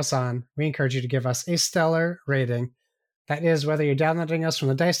listening to us on, we encourage you to give us a stellar rating. That is, whether you're downloading us from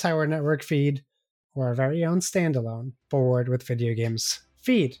the Dice Tower Network feed or our very own standalone Board with Video Games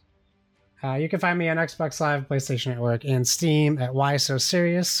feed. You can find me on Xbox Live, PlayStation Network, and Steam at Why So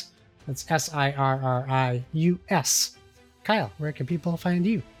Serious. That's SIRRIUS. Kyle, where can people find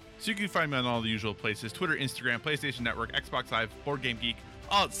you? So you can find me on all the usual places: Twitter, Instagram, PlayStation Network, Xbox Live, Board Game Geek,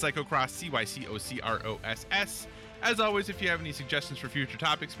 all at Psychocross, CYCOCROSS. As always, if you have any suggestions for future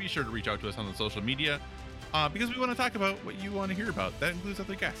topics, be sure to reach out to us on the social media because we want to talk about what you want to hear about. That includes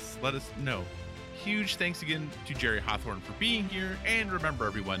other guests. Let us know. Huge thanks again to Jerry Hawthorne for being here. And remember,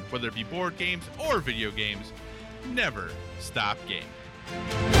 everyone, whether it be board games or video games, never stop gaming.